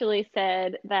actually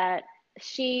said that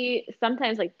she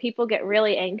sometimes like people get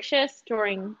really anxious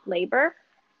during labor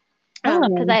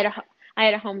because Oh, I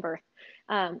had a home birth.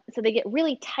 So they get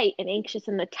really tight and anxious,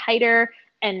 and the tighter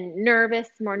and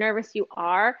more nervous you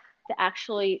are, the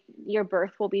actually your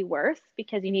birth will be worse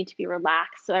because you need to be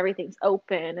relaxed, so everything's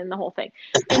open and the whole thing.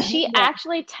 And she yeah.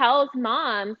 actually tells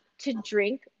moms to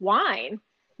drink wine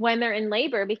when they're in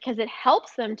labor because it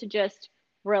helps them to just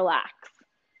relax.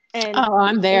 And Oh,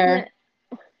 I'm isn't there.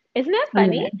 it isn't that I'm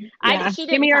funny? there. Yeah. She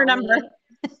Give me didn't your tell number. me.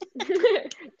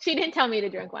 She didn't tell me to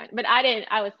drink wine, but I didn't.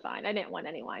 I was fine. I didn't want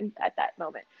any wine at that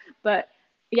moment. But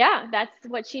yeah, that's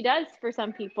what she does for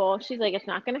some people. She's like, it's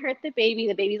not going to hurt the baby.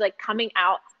 The baby's like coming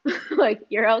out, like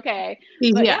you're okay.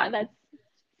 But Yeah. yeah, that's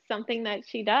something that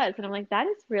she does, and I'm like, that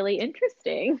is really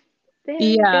interesting.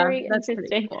 Very, Yeah, very that's pretty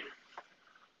interesting. cool.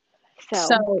 So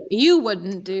So you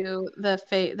wouldn't do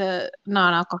the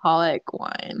non-alcoholic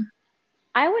wine.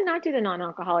 I would not do the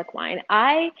non-alcoholic wine.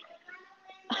 I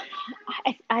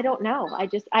don't know.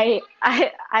 I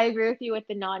agree with you with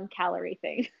the non-calorie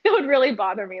thing. It would really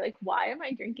bother me. Like, why am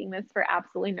I drinking this for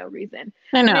absolutely no reason?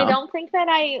 I And I know. don't think that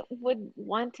I would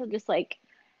want to just like,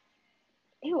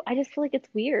 ew, I just feel like it's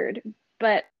weird.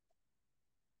 But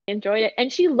I enjoyed it.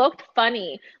 And she looked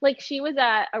funny. Like she was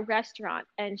at a restaurant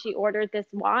and she ordered this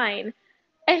wine.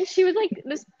 And she was like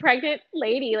this pregnant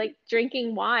lady, like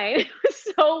drinking wine. It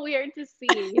was so weird to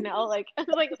see, like I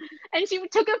was like, and she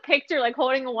took a picture, like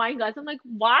holding a wine glass. I'm like,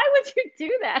 why would you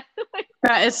do that?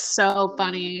 That is so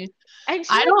funny. And she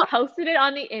I like don't posted it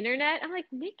on the internet. I'm like,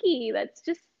 Nikki, that's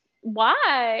just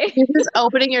why You're just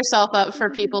opening yourself up for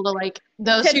people to like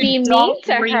those to who be don't mean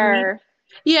to read. her.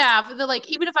 Yeah, for the like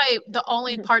even if the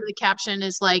only part of the caption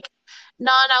is like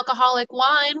non-alcoholic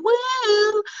wine,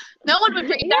 woo, no one would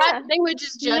read that. Yeah, They would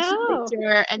just judge the no,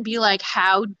 picture and be like,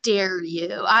 "How dare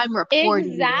you? I'm reporting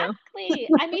you." exactly.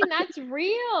 I mean, that's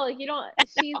real.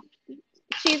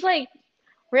 She's like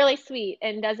really sweet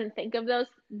and doesn't think of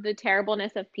the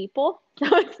terribleness of people. So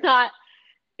it's not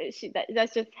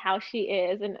that's just how she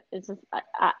is, and it's just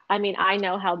I mean I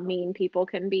know how mean people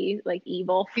can be, like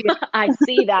evil. Yeah. I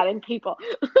see that in people.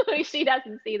 She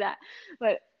doesn't see that,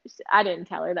 but I didn't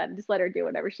tell her that. Just let her do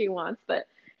whatever she wants. But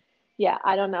yeah,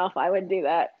 I don't know if I would do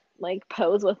that. Like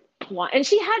pose with wine, and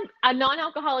she had a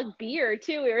non-alcoholic beer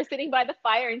too. We were sitting by the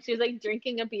fire, and she was like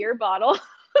drinking a beer bottle.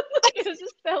 It was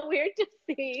just so weird to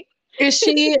see. Is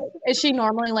she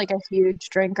normally like a huge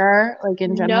drinker, like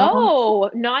in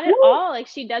general? No, not at Woo! all. Like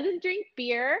she doesn't drink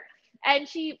beer and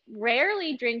she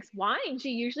rarely drinks wine.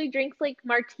 She usually drinks like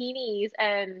martinis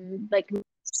and like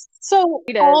So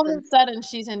margaritas all of and a sudden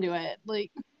she's into it.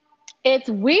 Like it's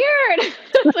weird.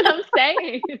 That's what I'm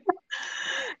saying.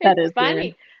 that It's is weird.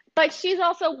 funny. But she's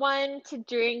also one to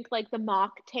drink like the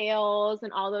mocktails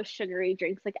and all those sugary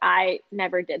drinks. Like I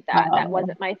never did that. That Oh.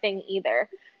 wasn't my thing either.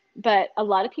 But a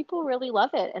lot of people really love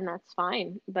it and that's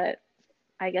fine. But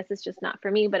I guess it's just not for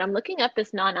me. But I'm looking up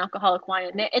this non-alcoholic wine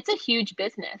and it's a huge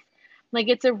business. Like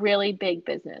it's a really big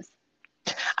business.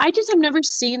 I just have never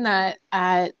seen that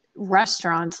at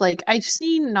restaurants. Like I've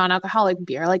seen non-alcoholic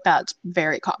beer, like that's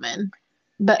very common.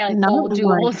 But Yeah, like not old wine.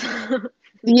 jewels.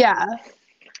 Yeah.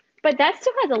 But that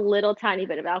still has a little tiny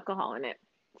bit of alcohol in it.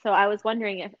 So I was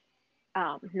wondering if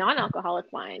non-alcoholic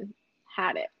wine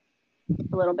had it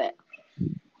a little bit.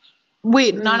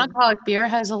 Wait, non-alcoholic beer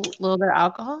has a little bit of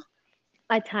alcohol?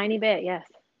 A tiny bit, yes.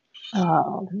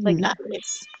 Oh, Like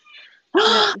nice.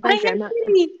 my I have grandma.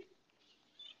 kitty.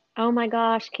 Oh my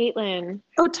gosh, Caitlin,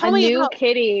 Oh, a tell me new about.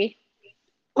 kitty.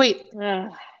 Wait.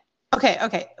 Ugh.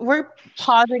 Okay. We're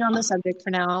pausing on the subject for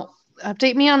now.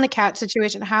 Update me on the cat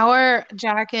situation. How are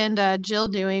Jack and Jill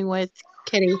doing with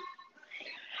Kitty?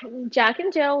 Jack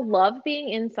and Jill love being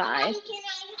inside.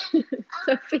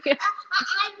 Sophia,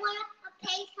 I want to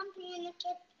play something in the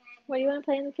kitchen. what do you want to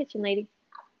play in the kitchen, lady?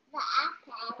 The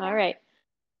apple. All right.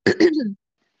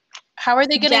 How are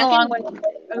they getting Jack along and with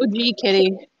OG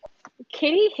Kitty?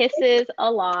 Kitty hisses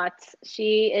a lot.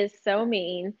 She is so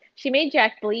mean. She made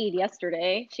Jack bleed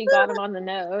yesterday. She got him on the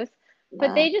nose.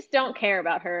 But they just don't care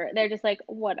about her. They're just like,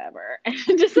 whatever. And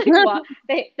just like what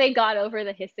they got over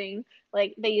the hissing.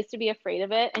 Like they used to be afraid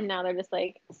of it and now they're just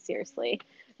like, seriously.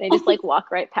 They just like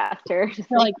walk right past her. Just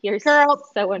They're like, you're girl,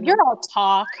 so annoying. you're all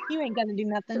talk. You ain't gonna do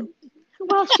nothing.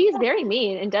 Well, she's very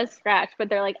mean and does scratch, but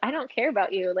they're like, I don't care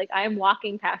about you. Like I am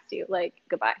walking past you. Like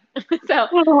goodbye. So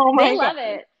Oh they my love God.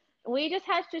 it. We just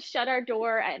had to shut our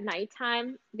door at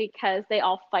nighttime because they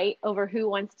all fight over who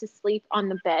wants to sleep on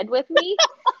the bed with me.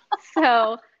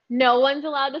 So no one's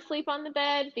allowed to sleep on the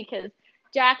bed because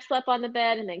Jack slept on the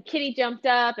bed and then Kitty jumped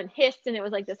up and hissed and it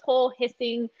was like this whole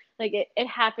hissing. Like it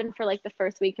happened for like the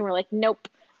first week and we're like, nope.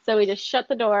 So we just shut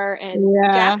the door and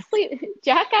Yeah.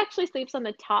 Jack actually sleeps on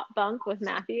the top bunk with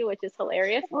Matthew, which is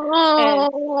hilarious.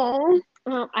 Oh.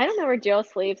 And I don't know where Jill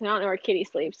sleeps and I don't know where Kitty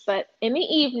sleeps, but in the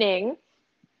evening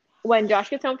when Josh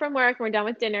gets home from work and we're done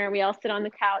with dinner, we all sit on the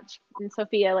couch and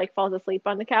Sophia like falls asleep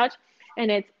on the couch and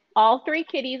it's all three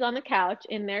kitties on the couch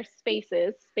in their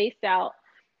spaces, spaced out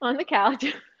on the couch,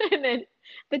 and then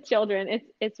the children.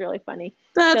 It's really funny.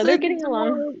 That's So they're getting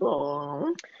along.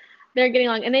 adorable. They're getting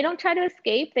along, and they don't try to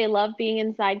escape. They love being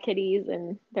inside kitties,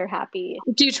 and they're happy.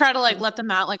 Do you try to like let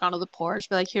them out like onto the porch?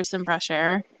 Be like, here's some fresh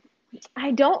air.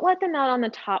 I don't let them out on the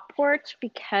top porch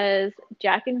because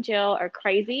Jack and Jill are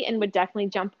crazy and would definitely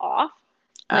jump off.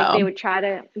 Like they would try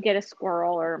to get a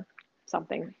squirrel or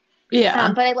something.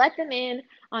 Yeah. But I let them in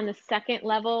on the second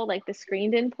level, like the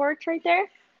screened-in porch right there,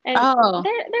 and Oh,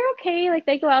 they're okay. Like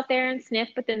they go out there and sniff,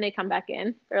 but then they come back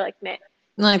in. They're like, meh.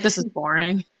 like this is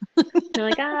boring. They're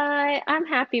like, I'm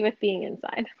happy with being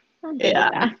inside. I'm good with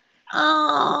that.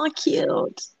 Oh,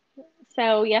 cute.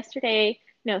 So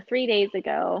 3 days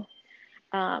ago,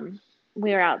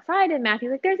 we were outside and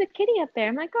Matthew's like, there's a kitty up there.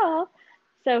 I'm like, oh.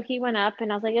 So he went up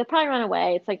and I was like, it'll probably run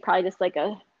away. It's like probably just like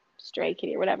a stray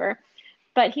kitty or whatever.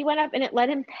 But he went up and it let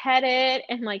him pet it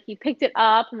and like he picked it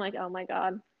up. I'm like, oh my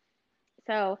God.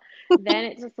 So then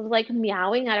it just was like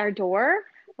meowing at our door,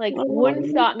 like wouldn't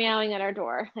stop meowing at our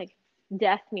door, like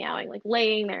death meowing, like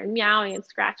laying there and meowing and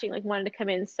scratching, like wanted to come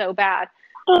in so bad.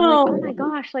 I'm like, oh my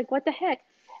gosh, like what the heck?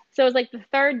 So it was like the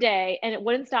third day and it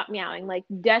wouldn't stop meowing, like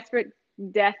desperate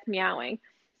death meowing.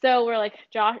 So we're like,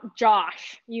 Josh,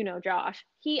 Josh.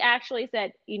 He actually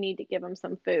said, you need to give him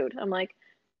some food. I'm like,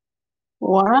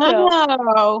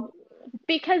 Wow.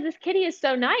 because this kitty is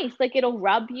so nice. Like it'll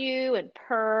rub you and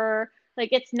purr. Like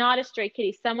it's not a stray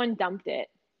kitty. Someone dumped it.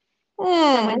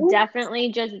 Someone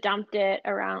definitely just dumped it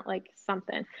around like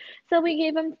something. So we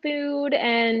gave him food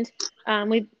and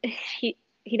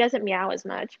he doesn't meow as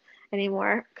much.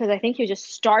 anymore because I think he was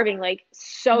just starving, like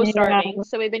so starving.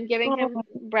 So we've been giving him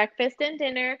breakfast and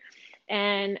dinner,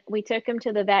 and we took him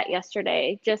to the vet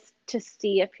yesterday just to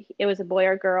see if it was a boy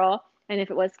or girl and if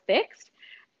it was fixed.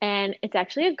 And it's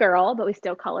actually a girl, but we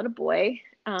still call it a boy.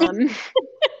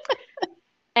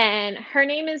 And her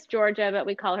name is Georgia, but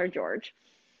we call her George.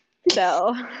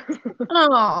 So,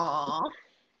 Aww.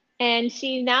 And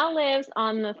she now lives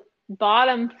on the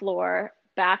bottom floor,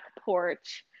 back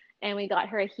porch, and we got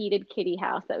her a heated kitty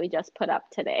house that we just put up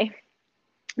today.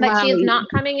 But she is not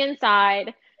coming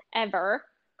inside ever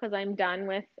because I'm done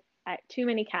with too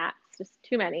many cats, just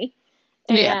too many.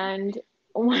 And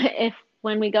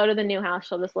when we go to the new house,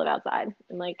 she'll just live outside,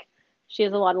 and like she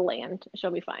has a lot of land.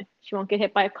 She'll be fine. She won't get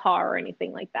hit by a car or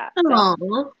anything like that.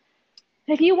 So,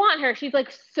 if you want her, she's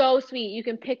like so sweet. You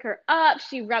can pick her up.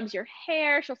 She rubs your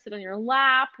hair. She'll sit on your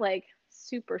lap. Like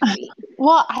super sweet.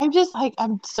 Well, I'm just like,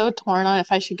 I'm so torn on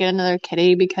if I should get another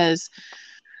kitty because,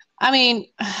 I mean,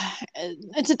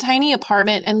 it's a tiny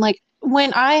apartment. And like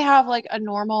when I have like a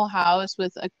normal house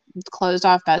with a closed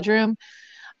off bedroom,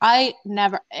 I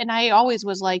always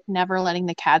was like never letting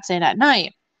the cats in at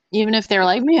night, even if they're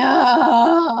like,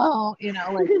 meow, you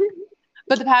know, like.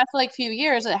 But the past like few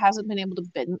years, it hasn't been able to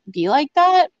be like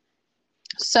that.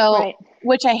 So,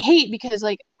 which I hate because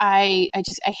like I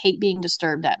hate being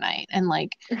disturbed at night, and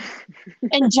like,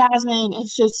 and Jasmine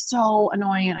is just so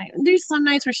annoying. And there's some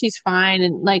nights where she's fine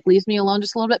and like leaves me alone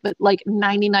just a little bit, but like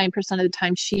 99% of the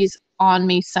time she's on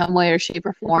me some way or shape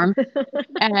or form,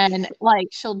 and like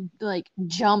she'll like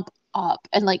jump up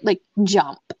and like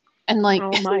jump and like,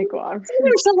 oh my god,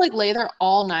 she'll like lay there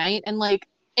all night, and like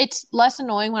it's less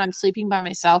annoying when I'm sleeping by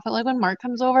myself, but like when Mark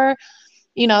comes over,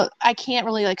 you know, I can't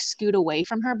really like scoot away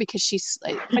from her because she's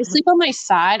like, if I sleep on my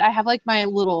side, I have like my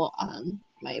little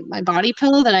my body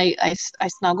pillow that I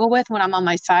snuggle with when I'm on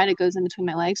my side. It goes in between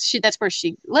my legs. That's where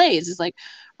she lays, is like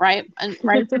right in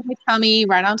my tummy,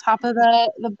 right on top of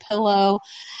the pillow,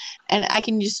 and I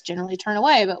can just generally turn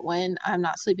away. But when I'm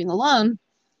not sleeping alone,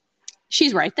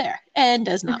 she's right there and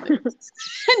does not move.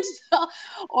 And so,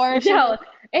 or no,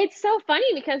 it's so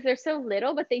funny because they're so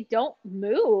little, but they don't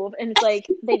move, and it's like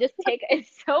they just take. It's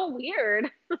so weird.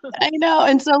 I know,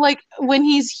 and so like when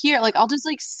he's here, like I'll just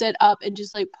like sit up and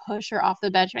just like push her off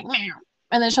the bed, like, meow,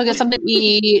 and then she'll get something to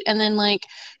eat, and then like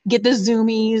get the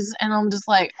zoomies, and I'm just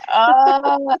like,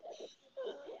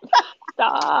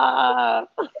 stop.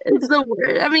 It's the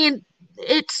word. I mean,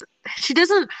 she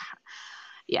doesn't.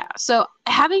 Yeah, so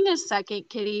having a second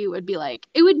kitty would be like,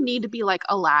 it would need to be like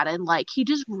Aladdin. Like, he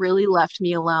just really left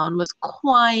me alone, was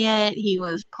quiet, he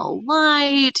was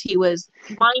polite, he was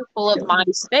mindful of my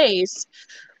space,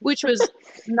 which was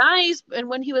nice. And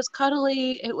when he was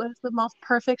cuddly, it was the most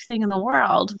perfect thing in the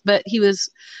world. But he was,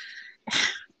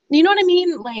 you know what I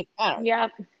mean? Like, I don't know. Yeah.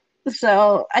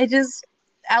 So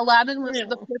Aladdin was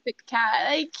the perfect cat.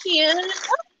 I can't.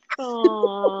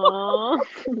 Aww.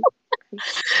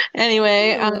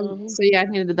 Anyway, so yeah, I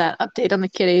needed that update on the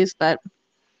kitties, but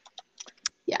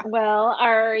yeah. Well,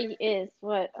 Ari is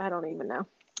what? I don't even know.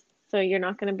 So you're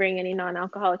not going to bring any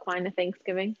non-alcoholic wine to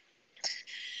Thanksgiving?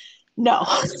 No.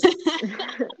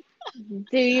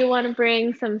 Do you want to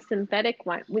bring some synthetic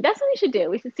wine? That's what we should do.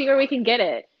 We should see where we can get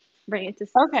it. Bring it to.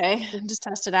 Okay, just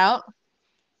test it out.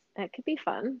 That could be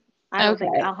fun. I don't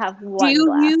think I'll have one. Do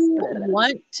glass. you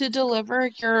want to deliver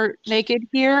your naked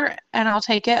here, and I'll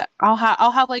take it? I'll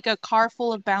have like a car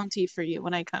full of Bounty for you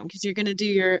when I come, because you're gonna do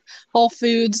your Whole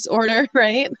Foods order,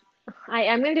 right? I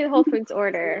am gonna do the Whole Foods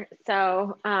order.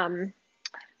 So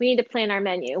we need to plan our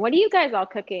menu. What are you guys all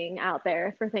cooking out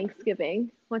there for Thanksgiving?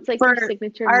 What's like your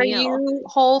signature meal? Are you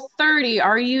Whole30?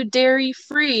 Are you dairy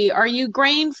free? Are you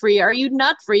grain free? Are you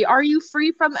nut free? Are you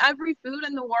free from every food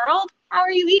in the world? How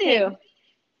are you eating?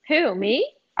 Who, me?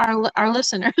 Our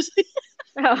listeners.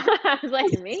 Oh, I was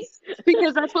like, me?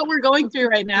 Because that's what we're going through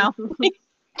right now.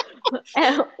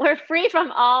 We're free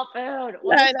from all food.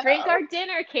 We'll just drink our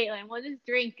dinner, Caitlin. We'll just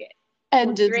drink it.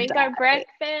 And we'll drink our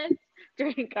breakfast,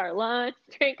 drink our lunch,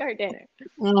 drink our dinner.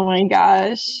 Oh my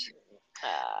gosh.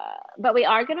 But we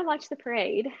are going to watch the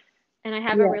parade. And I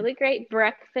have a really great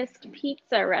breakfast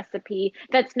pizza recipe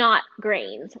that's not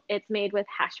grains. It's made with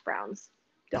hash browns.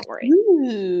 Don't worry.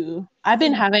 Ooh. I've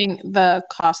been having the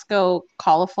Costco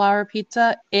cauliflower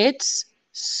pizza. It's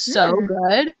so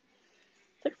good.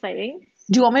 It's exciting.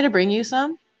 Do you want me to bring you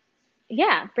some?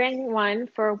 Yeah, bring one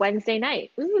for Wednesday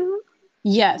night. Ooh.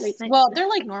 Yes. Well, they're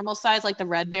like normal size, like the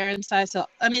Red Baron size. So,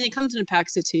 I mean, it comes in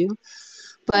packs of 2.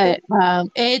 But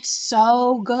it's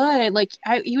so good. Like,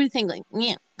 you would think, like,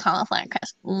 cauliflower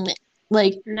crust.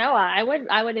 Like, No, I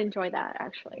would enjoy that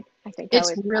actually. I think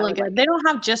it's I really would good. like They it. don't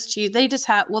have just cheese. They just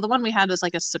have, well, the one we had was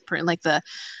like a supreme, like the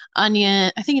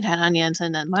onion. I think it had onions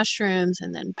and then mushrooms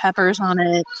and then peppers on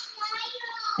it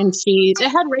and cheese. It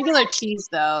had regular cheese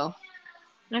though.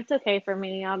 That's okay for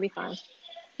me. I'll be fine.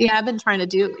 Yeah, I've been trying to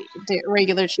do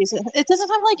regular cheese. It doesn't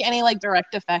have like any like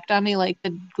direct effect on me like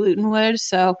the gluten would,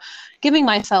 so giving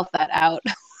myself that out.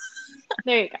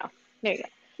 There you go. There you go.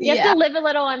 You have Yeah, to live a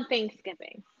little on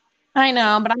Thanksgiving. I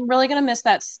know, but I'm really gonna miss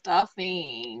that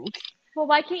stuffing Well,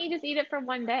 why can't you just eat it for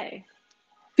one day?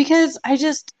 because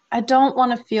I don't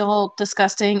want to feel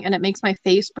disgusting and it makes my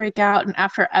face break out. And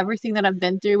after everything that I've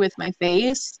been through with my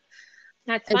face,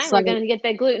 That's it's fine. We're like, gonna get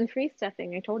that gluten-free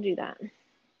stuffing. I told you that.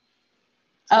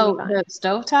 It's gonna be oh, fine. the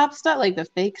stovetop stuff, like the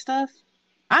fake stuff.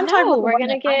 I'm talking No, about the we're one that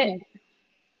gonna I get. make.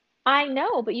 I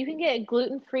know, but you can get a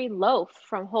gluten-free loaf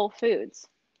from Whole Foods.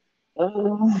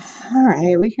 Oh, all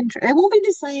right, we can try. It won't be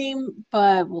the same,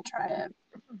 but we'll try it.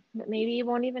 But maybe you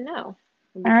won't even know.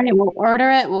 It'd be All right, great. we'll order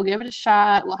it. We'll give it a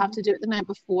shot. We'll have to do it the night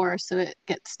before so it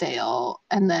gets stale.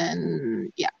 And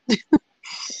then, yeah.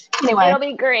 Anyway, It'll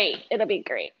be great. It'll be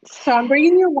great. so I'm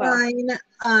bringing your Well,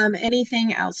 wine.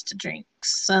 Anything else to drink?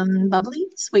 Some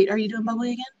bubblies? Wait, are you doing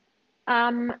bubbly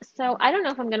again? so I don't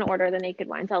know if I'm gonna order the naked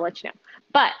wines. I'll let you know.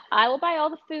 But I will buy all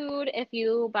the food if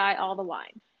you buy all the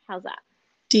wine. How's that?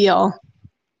 Deal.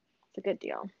 It's a good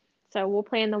deal. So we'll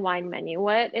plan the wine menu.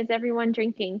 What is everyone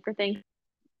drinking for things?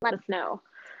 Let us know.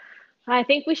 I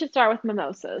think we should start with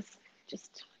mimosas.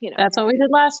 Just, That's what we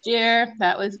did last year.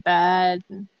 That was bad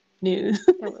news.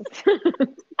 that was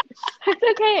that's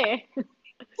okay. It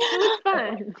was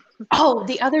fun. Oh,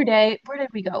 the other day, where did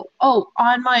we go? Oh,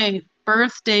 on my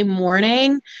birthday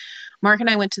morning, Mark and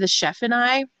I went to the Chef and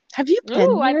I. Have you been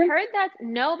Ooh, I've there? heard that.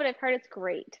 No, but I've heard it's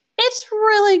great. It's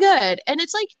really good. And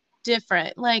it's like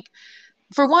different. Like,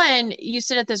 for one, you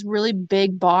sit at this really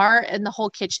big bar and the whole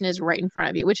kitchen is right in front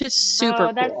of you, which is super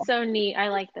Oh, that's cool. so neat. I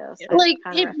like those Like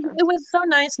kind of it restaurants. was so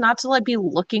nice not to like be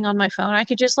looking on my phone. I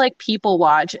could just like people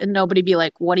watch and nobody be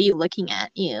like, "What are you looking at?"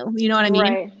 You know what I mean?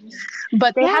 Right.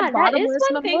 But they had Yeah, that is bottomless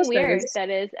one thing weird mimosas. that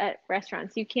is at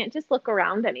restaurants. You can't just look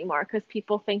around anymore because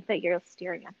people think that you're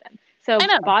staring at them. So I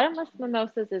know. bottomless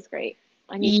mimosas is great.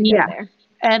 I need to go Yeah. there.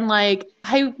 And like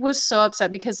I was so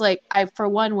upset because like I for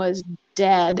one was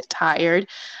dead tired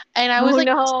and I was Oh like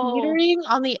no. teetering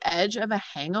on the edge of a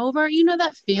hangover. You know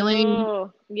that feeling,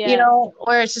 Oh, yes.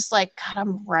 where it's just like, God,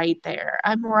 I'm right there.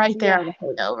 I'm right there Yeah. on the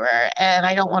hangover and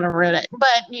I don't want to ruin it. But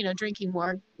drinking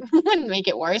more wouldn't make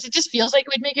it worse. It just feels like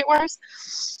it would make it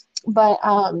worse. But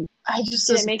I just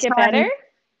Did it was make it better? trying.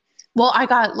 Well, I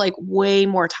got like way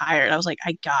more tired. I was like,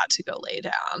 I got to go lay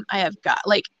down. I have got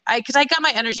like because I got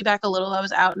my energy back a little. I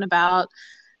was out and about,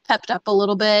 pepped up a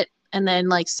little bit, and then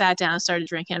like sat down and started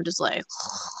drinking. I'm just like,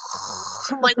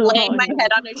 I'm like laying Oh my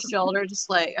head on no. his shoulder, just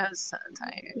like I was so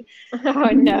tired. Oh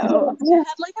no. I had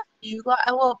like a few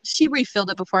well, she refilled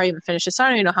it before I even finished it, so I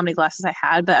don't even know how many glasses I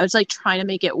had, but I was like trying to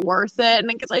make it worth it, and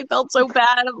because I felt so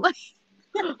bad, I'm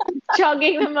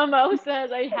Chugging the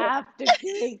mimosas. I have to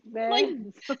take like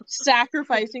this.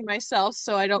 sacrificing myself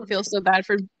so I don't feel so bad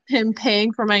for him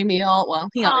paying for my meal. Well,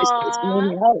 he always pays for my Aw.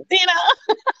 meal.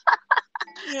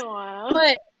 Aw.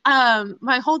 But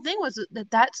my whole thing was that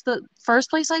that's the first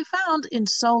place I found in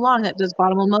so long that does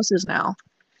bottom mimosas now.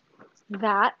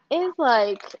 That is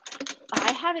like,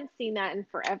 I haven't seen that in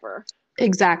forever.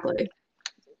 Exactly.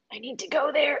 I need to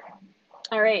go there.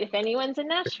 All right, if anyone's in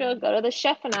Nashville, go to the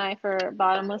Chef and I for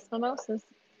bottomless mimosas.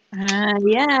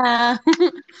 Yeah.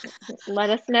 Let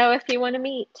us know if you want to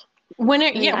meet. When are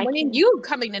And I you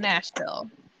coming to Nashville?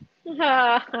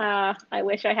 I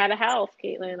wish I had a house,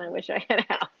 Caitlin. I wish I had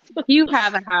a house. You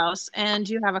have a house and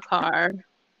you have a car.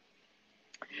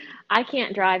 I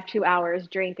can't drive 2 hours,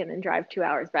 drink, and then drive 2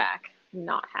 hours back.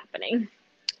 Not happening.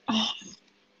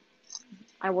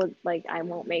 I won't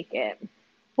make it.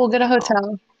 We'll get a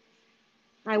hotel.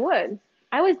 I would.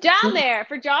 I was down there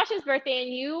for Josh's birthday,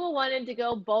 and you wanted to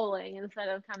go bowling instead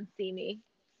of come see me.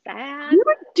 Sad. You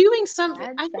were doing something.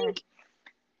 Sad, I sad. think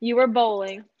You were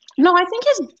bowling. no, I think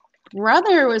his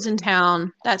brother was in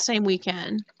town that same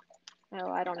weekend. Oh,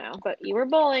 I don't know. But you were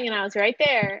bowling, and I was right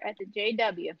there at the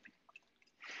JW.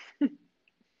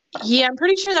 Yeah, I'm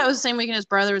pretty sure that was the same weekend his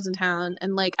brother was in town,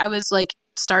 and like I was like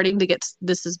starting to get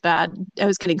this is bad. I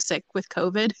was getting sick with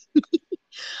COVID.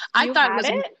 I You thought it had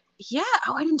was it? yeah.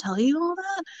 Oh, I didn't tell you all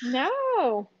that.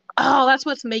 No. Oh, that's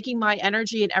what's making my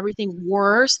energy and everything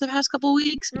worse the past couple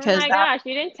weeks Oh because my that gosh,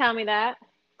 you didn't tell me that.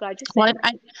 Glad you're what sick.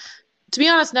 I to be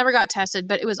honest never got tested,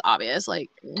 but it was obvious, like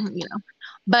You're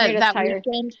But just that tired.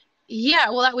 weekend, yeah.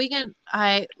 Well, that weekend,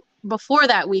 I before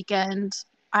that weekend,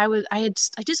 I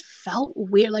just felt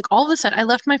weird. Like all of a sudden, I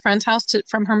left my friend's house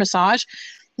from her massage.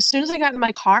 As soon as I got in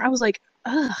my car, I was like,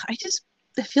 ugh, I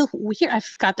feel weird.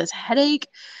 I've got this headache,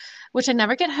 which I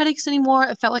never get headaches anymore.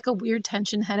 It felt like a weird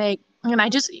tension headache. And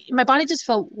my body just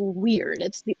felt weird.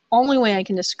 It's the only way I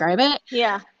can describe it.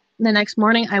 Yeah. The next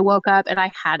morning I woke up and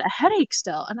I had a headache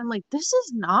still. And I'm like, this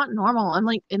is not normal. I'm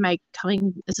like,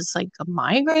 is this like a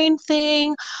migraine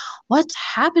thing? What's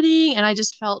happening? And I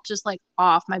just felt just like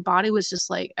off. My body was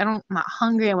just like, I'm not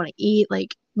hungry. I want to eat.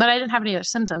 Like, but I didn't have any other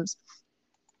symptoms.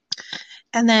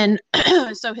 And then,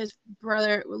 so his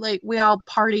brother, like, we all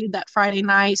partied that Friday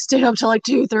night, stayed up till like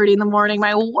 2:30 in the morning,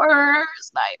 my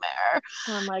worst nightmare.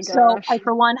 Oh my gosh. So I,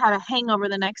 for one, had a hangover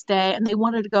the next day, and they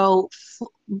wanted to go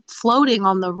floating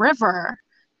on the river.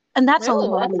 And that's a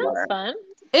lot of work. Fun.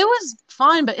 It was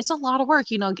fun, but it's a lot of work,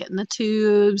 getting the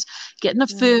tubes, getting the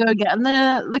food, getting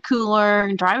the cooler,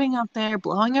 and driving up there,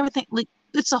 blowing everything. Like,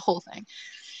 it's a whole thing.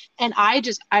 And I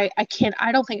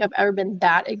don't think I've ever been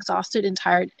that exhausted and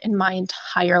tired in my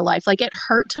entire life. Like, it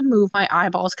hurt to move my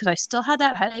eyeballs because I still had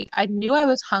that headache. I knew I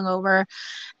was hungover,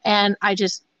 and I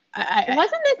think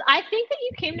that you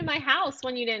came to my house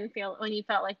when you felt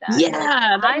like that.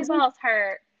 Yeah. Like, eyeballs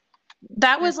hurt.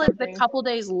 That was like a couple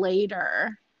days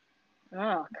later.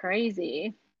 Oh,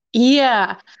 crazy.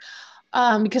 Yeah.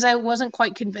 Because I wasn't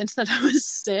quite convinced that I was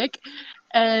sick.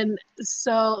 And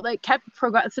so like kept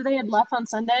progress. So they had left on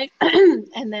Sunday,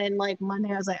 and then like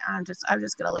Monday I was like, I'm just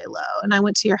gonna lay low. And I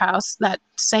went to your house that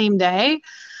same day.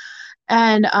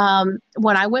 And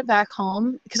when I went back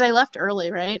home, because I left early,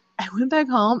 right? I went back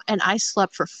home and I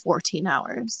slept for 14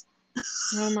 hours.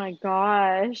 Oh my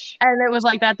gosh. And it was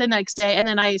like that the next day. And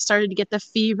then I started to get the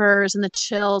fevers and the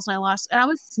chills, and I was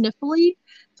sniffly.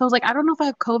 So I was like, I don't know if I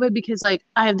have COVID because like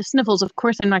I have the sniffles. Of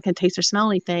course, I'm not going to taste or smell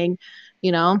anything,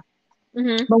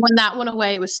 Mm-hmm. But when that went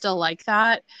away, it was still like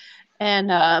that.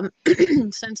 And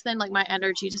since then, like my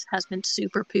energy just has been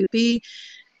super poopy,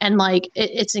 and like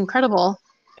it's incredible.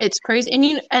 It's crazy.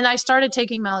 And I started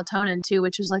taking melatonin too,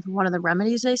 which is like one of the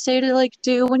remedies they say to like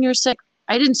do when you're sick.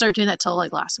 I didn't start doing that till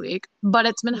like last week, but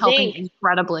it's been helping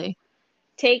incredibly.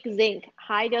 Take zinc,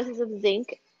 high doses of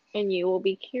zinc, and you will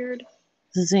be cured.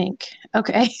 Zinc.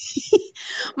 Okay.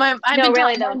 My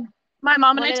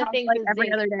mom and I talk like every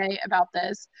other day about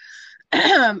this,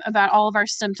 about all of our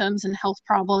symptoms and health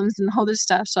problems and all this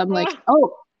stuff. So I'm like,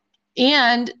 oh,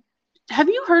 and have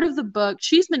you heard of the book?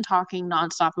 She's been talking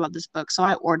nonstop about this book, so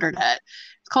I ordered it.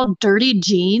 It's called Dirty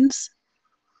Genes.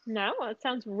 No, it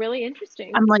sounds really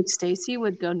interesting. I'm like, Stacy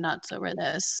would go nuts over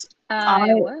this.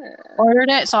 I ordered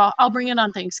it, so I'll bring it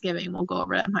on Thanksgiving. We'll go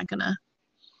over it. I'm not gonna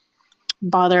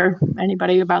bother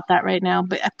anybody about that right now,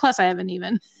 but plus I haven't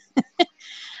even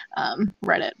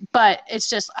read it. But it's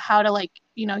just how to like,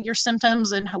 your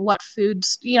symptoms and what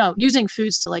foods, using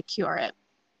foods to like cure it,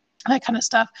 that kind of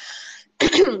stuff.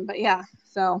 But yeah,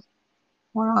 so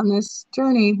we're on this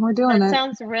journey. We're doing it. That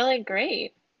sounds really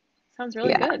great. Sounds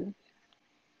really good.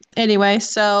 Anyway,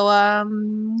 so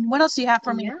what else do you have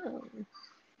for me?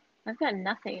 I've got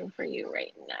nothing for you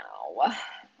right now,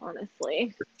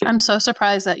 honestly. I'm so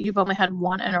surprised that you've only had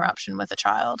one interruption with a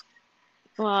child.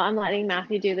 Well, I'm letting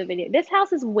Matthew do the video. This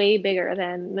house is way bigger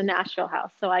than the Nashville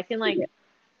house, so I can like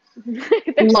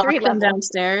there's lock 3 them levels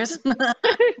downstairs.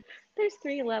 There's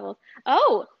 3 levels.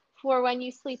 Oh, for when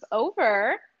you sleep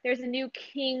over, there's a new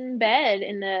king bed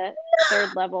in the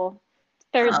third level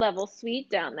suite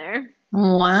down there.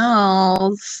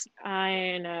 Wow.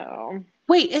 I know.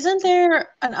 Wait, isn't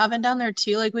there an oven down there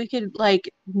too? Like we could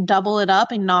like double it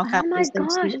up and knock out. Oh my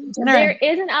gosh, there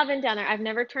is an oven down there. I've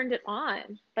never turned it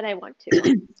on, but I want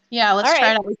to. Yeah, let's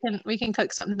try it out. We can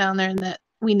cook something down there and that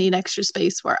we need extra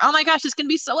space for. Oh my gosh, it's gonna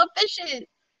be so efficient.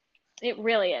 It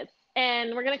really is.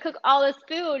 And we're gonna cook all this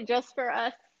food just for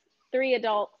us 3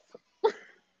 adults.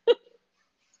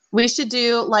 We should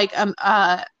do like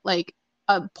a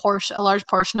large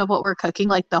portion of what we're cooking,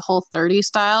 like the Whole30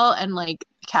 style, and like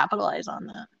capitalize on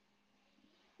that.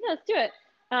 Yeah, let's do it.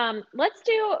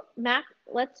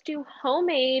 Let's do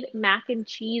homemade mac and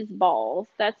cheese balls.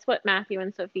 That's what Matthew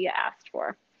and Sophia asked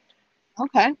for.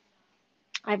 Okay.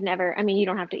 You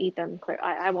don't have to eat them.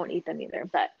 I won't eat them either,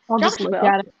 but I'll just look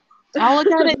at it. I'll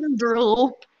look at it and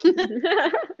drool.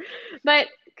 But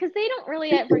because they don't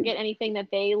really ever get anything that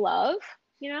they love,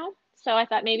 so I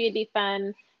thought maybe it'd be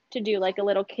fun to do like a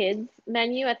little kids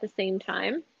menu at the same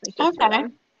time. Okay.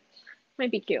 Might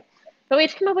be cute. But we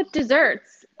have to come up with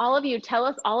desserts. All of you, tell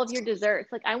us all of your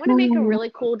desserts. Like I want to make a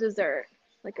really cool dessert.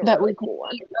 Like a really cool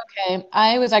one. Okay.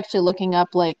 I was actually looking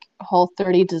up like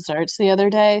Whole30 desserts the other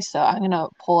day, so I'm gonna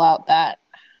pull out that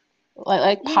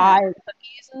like pie and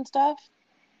cookies and stuff.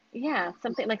 Yeah,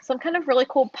 something like some kind of really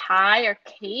cool pie or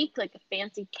cake, like a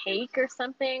fancy cake or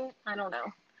something. I don't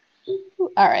know.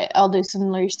 All right, I'll do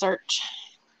some research.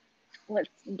 Let's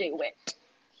do it.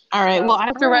 All right. Well, I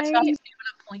have to rush off to Alright. an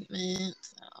appointment.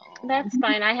 So. That's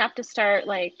fine. I have to start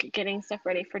like getting stuff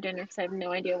ready for dinner because I have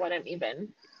no idea what I'm even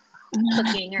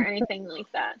cooking or anything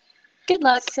like that. Good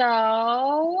luck.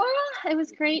 So it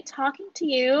was great talking to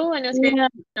you, and it was great Yeah.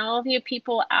 talking to all of you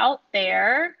people out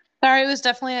there. Sorry, it was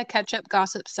definitely a catch-up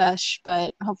gossip sesh,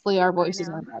 but hopefully our voices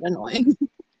know. aren't that annoying.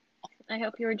 I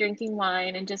hope you were drinking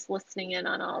wine and just listening in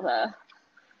on all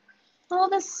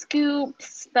the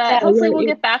scoops. But Yeah, hopefully we'll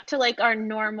get back to like our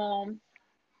normal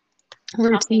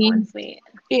talking routine. once we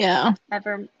Yeah. if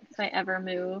I ever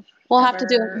move. We'll have to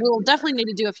do. We'll definitely need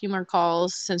to do a few more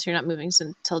calls since you're not moving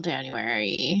until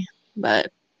January.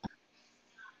 But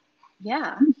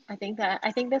yeah, I think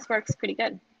this works pretty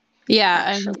good. yeah,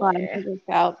 I'm glad it worked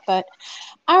out. But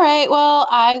all right, well,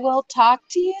 I will talk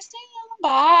to you soon.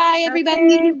 Bye,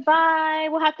 everybody. Okay, bye.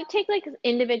 We'll have to take like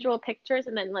individual pictures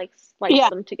and then like splice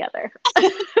them together.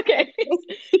 Okay.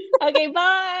 Okay,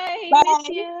 bye. Bye. Miss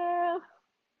you.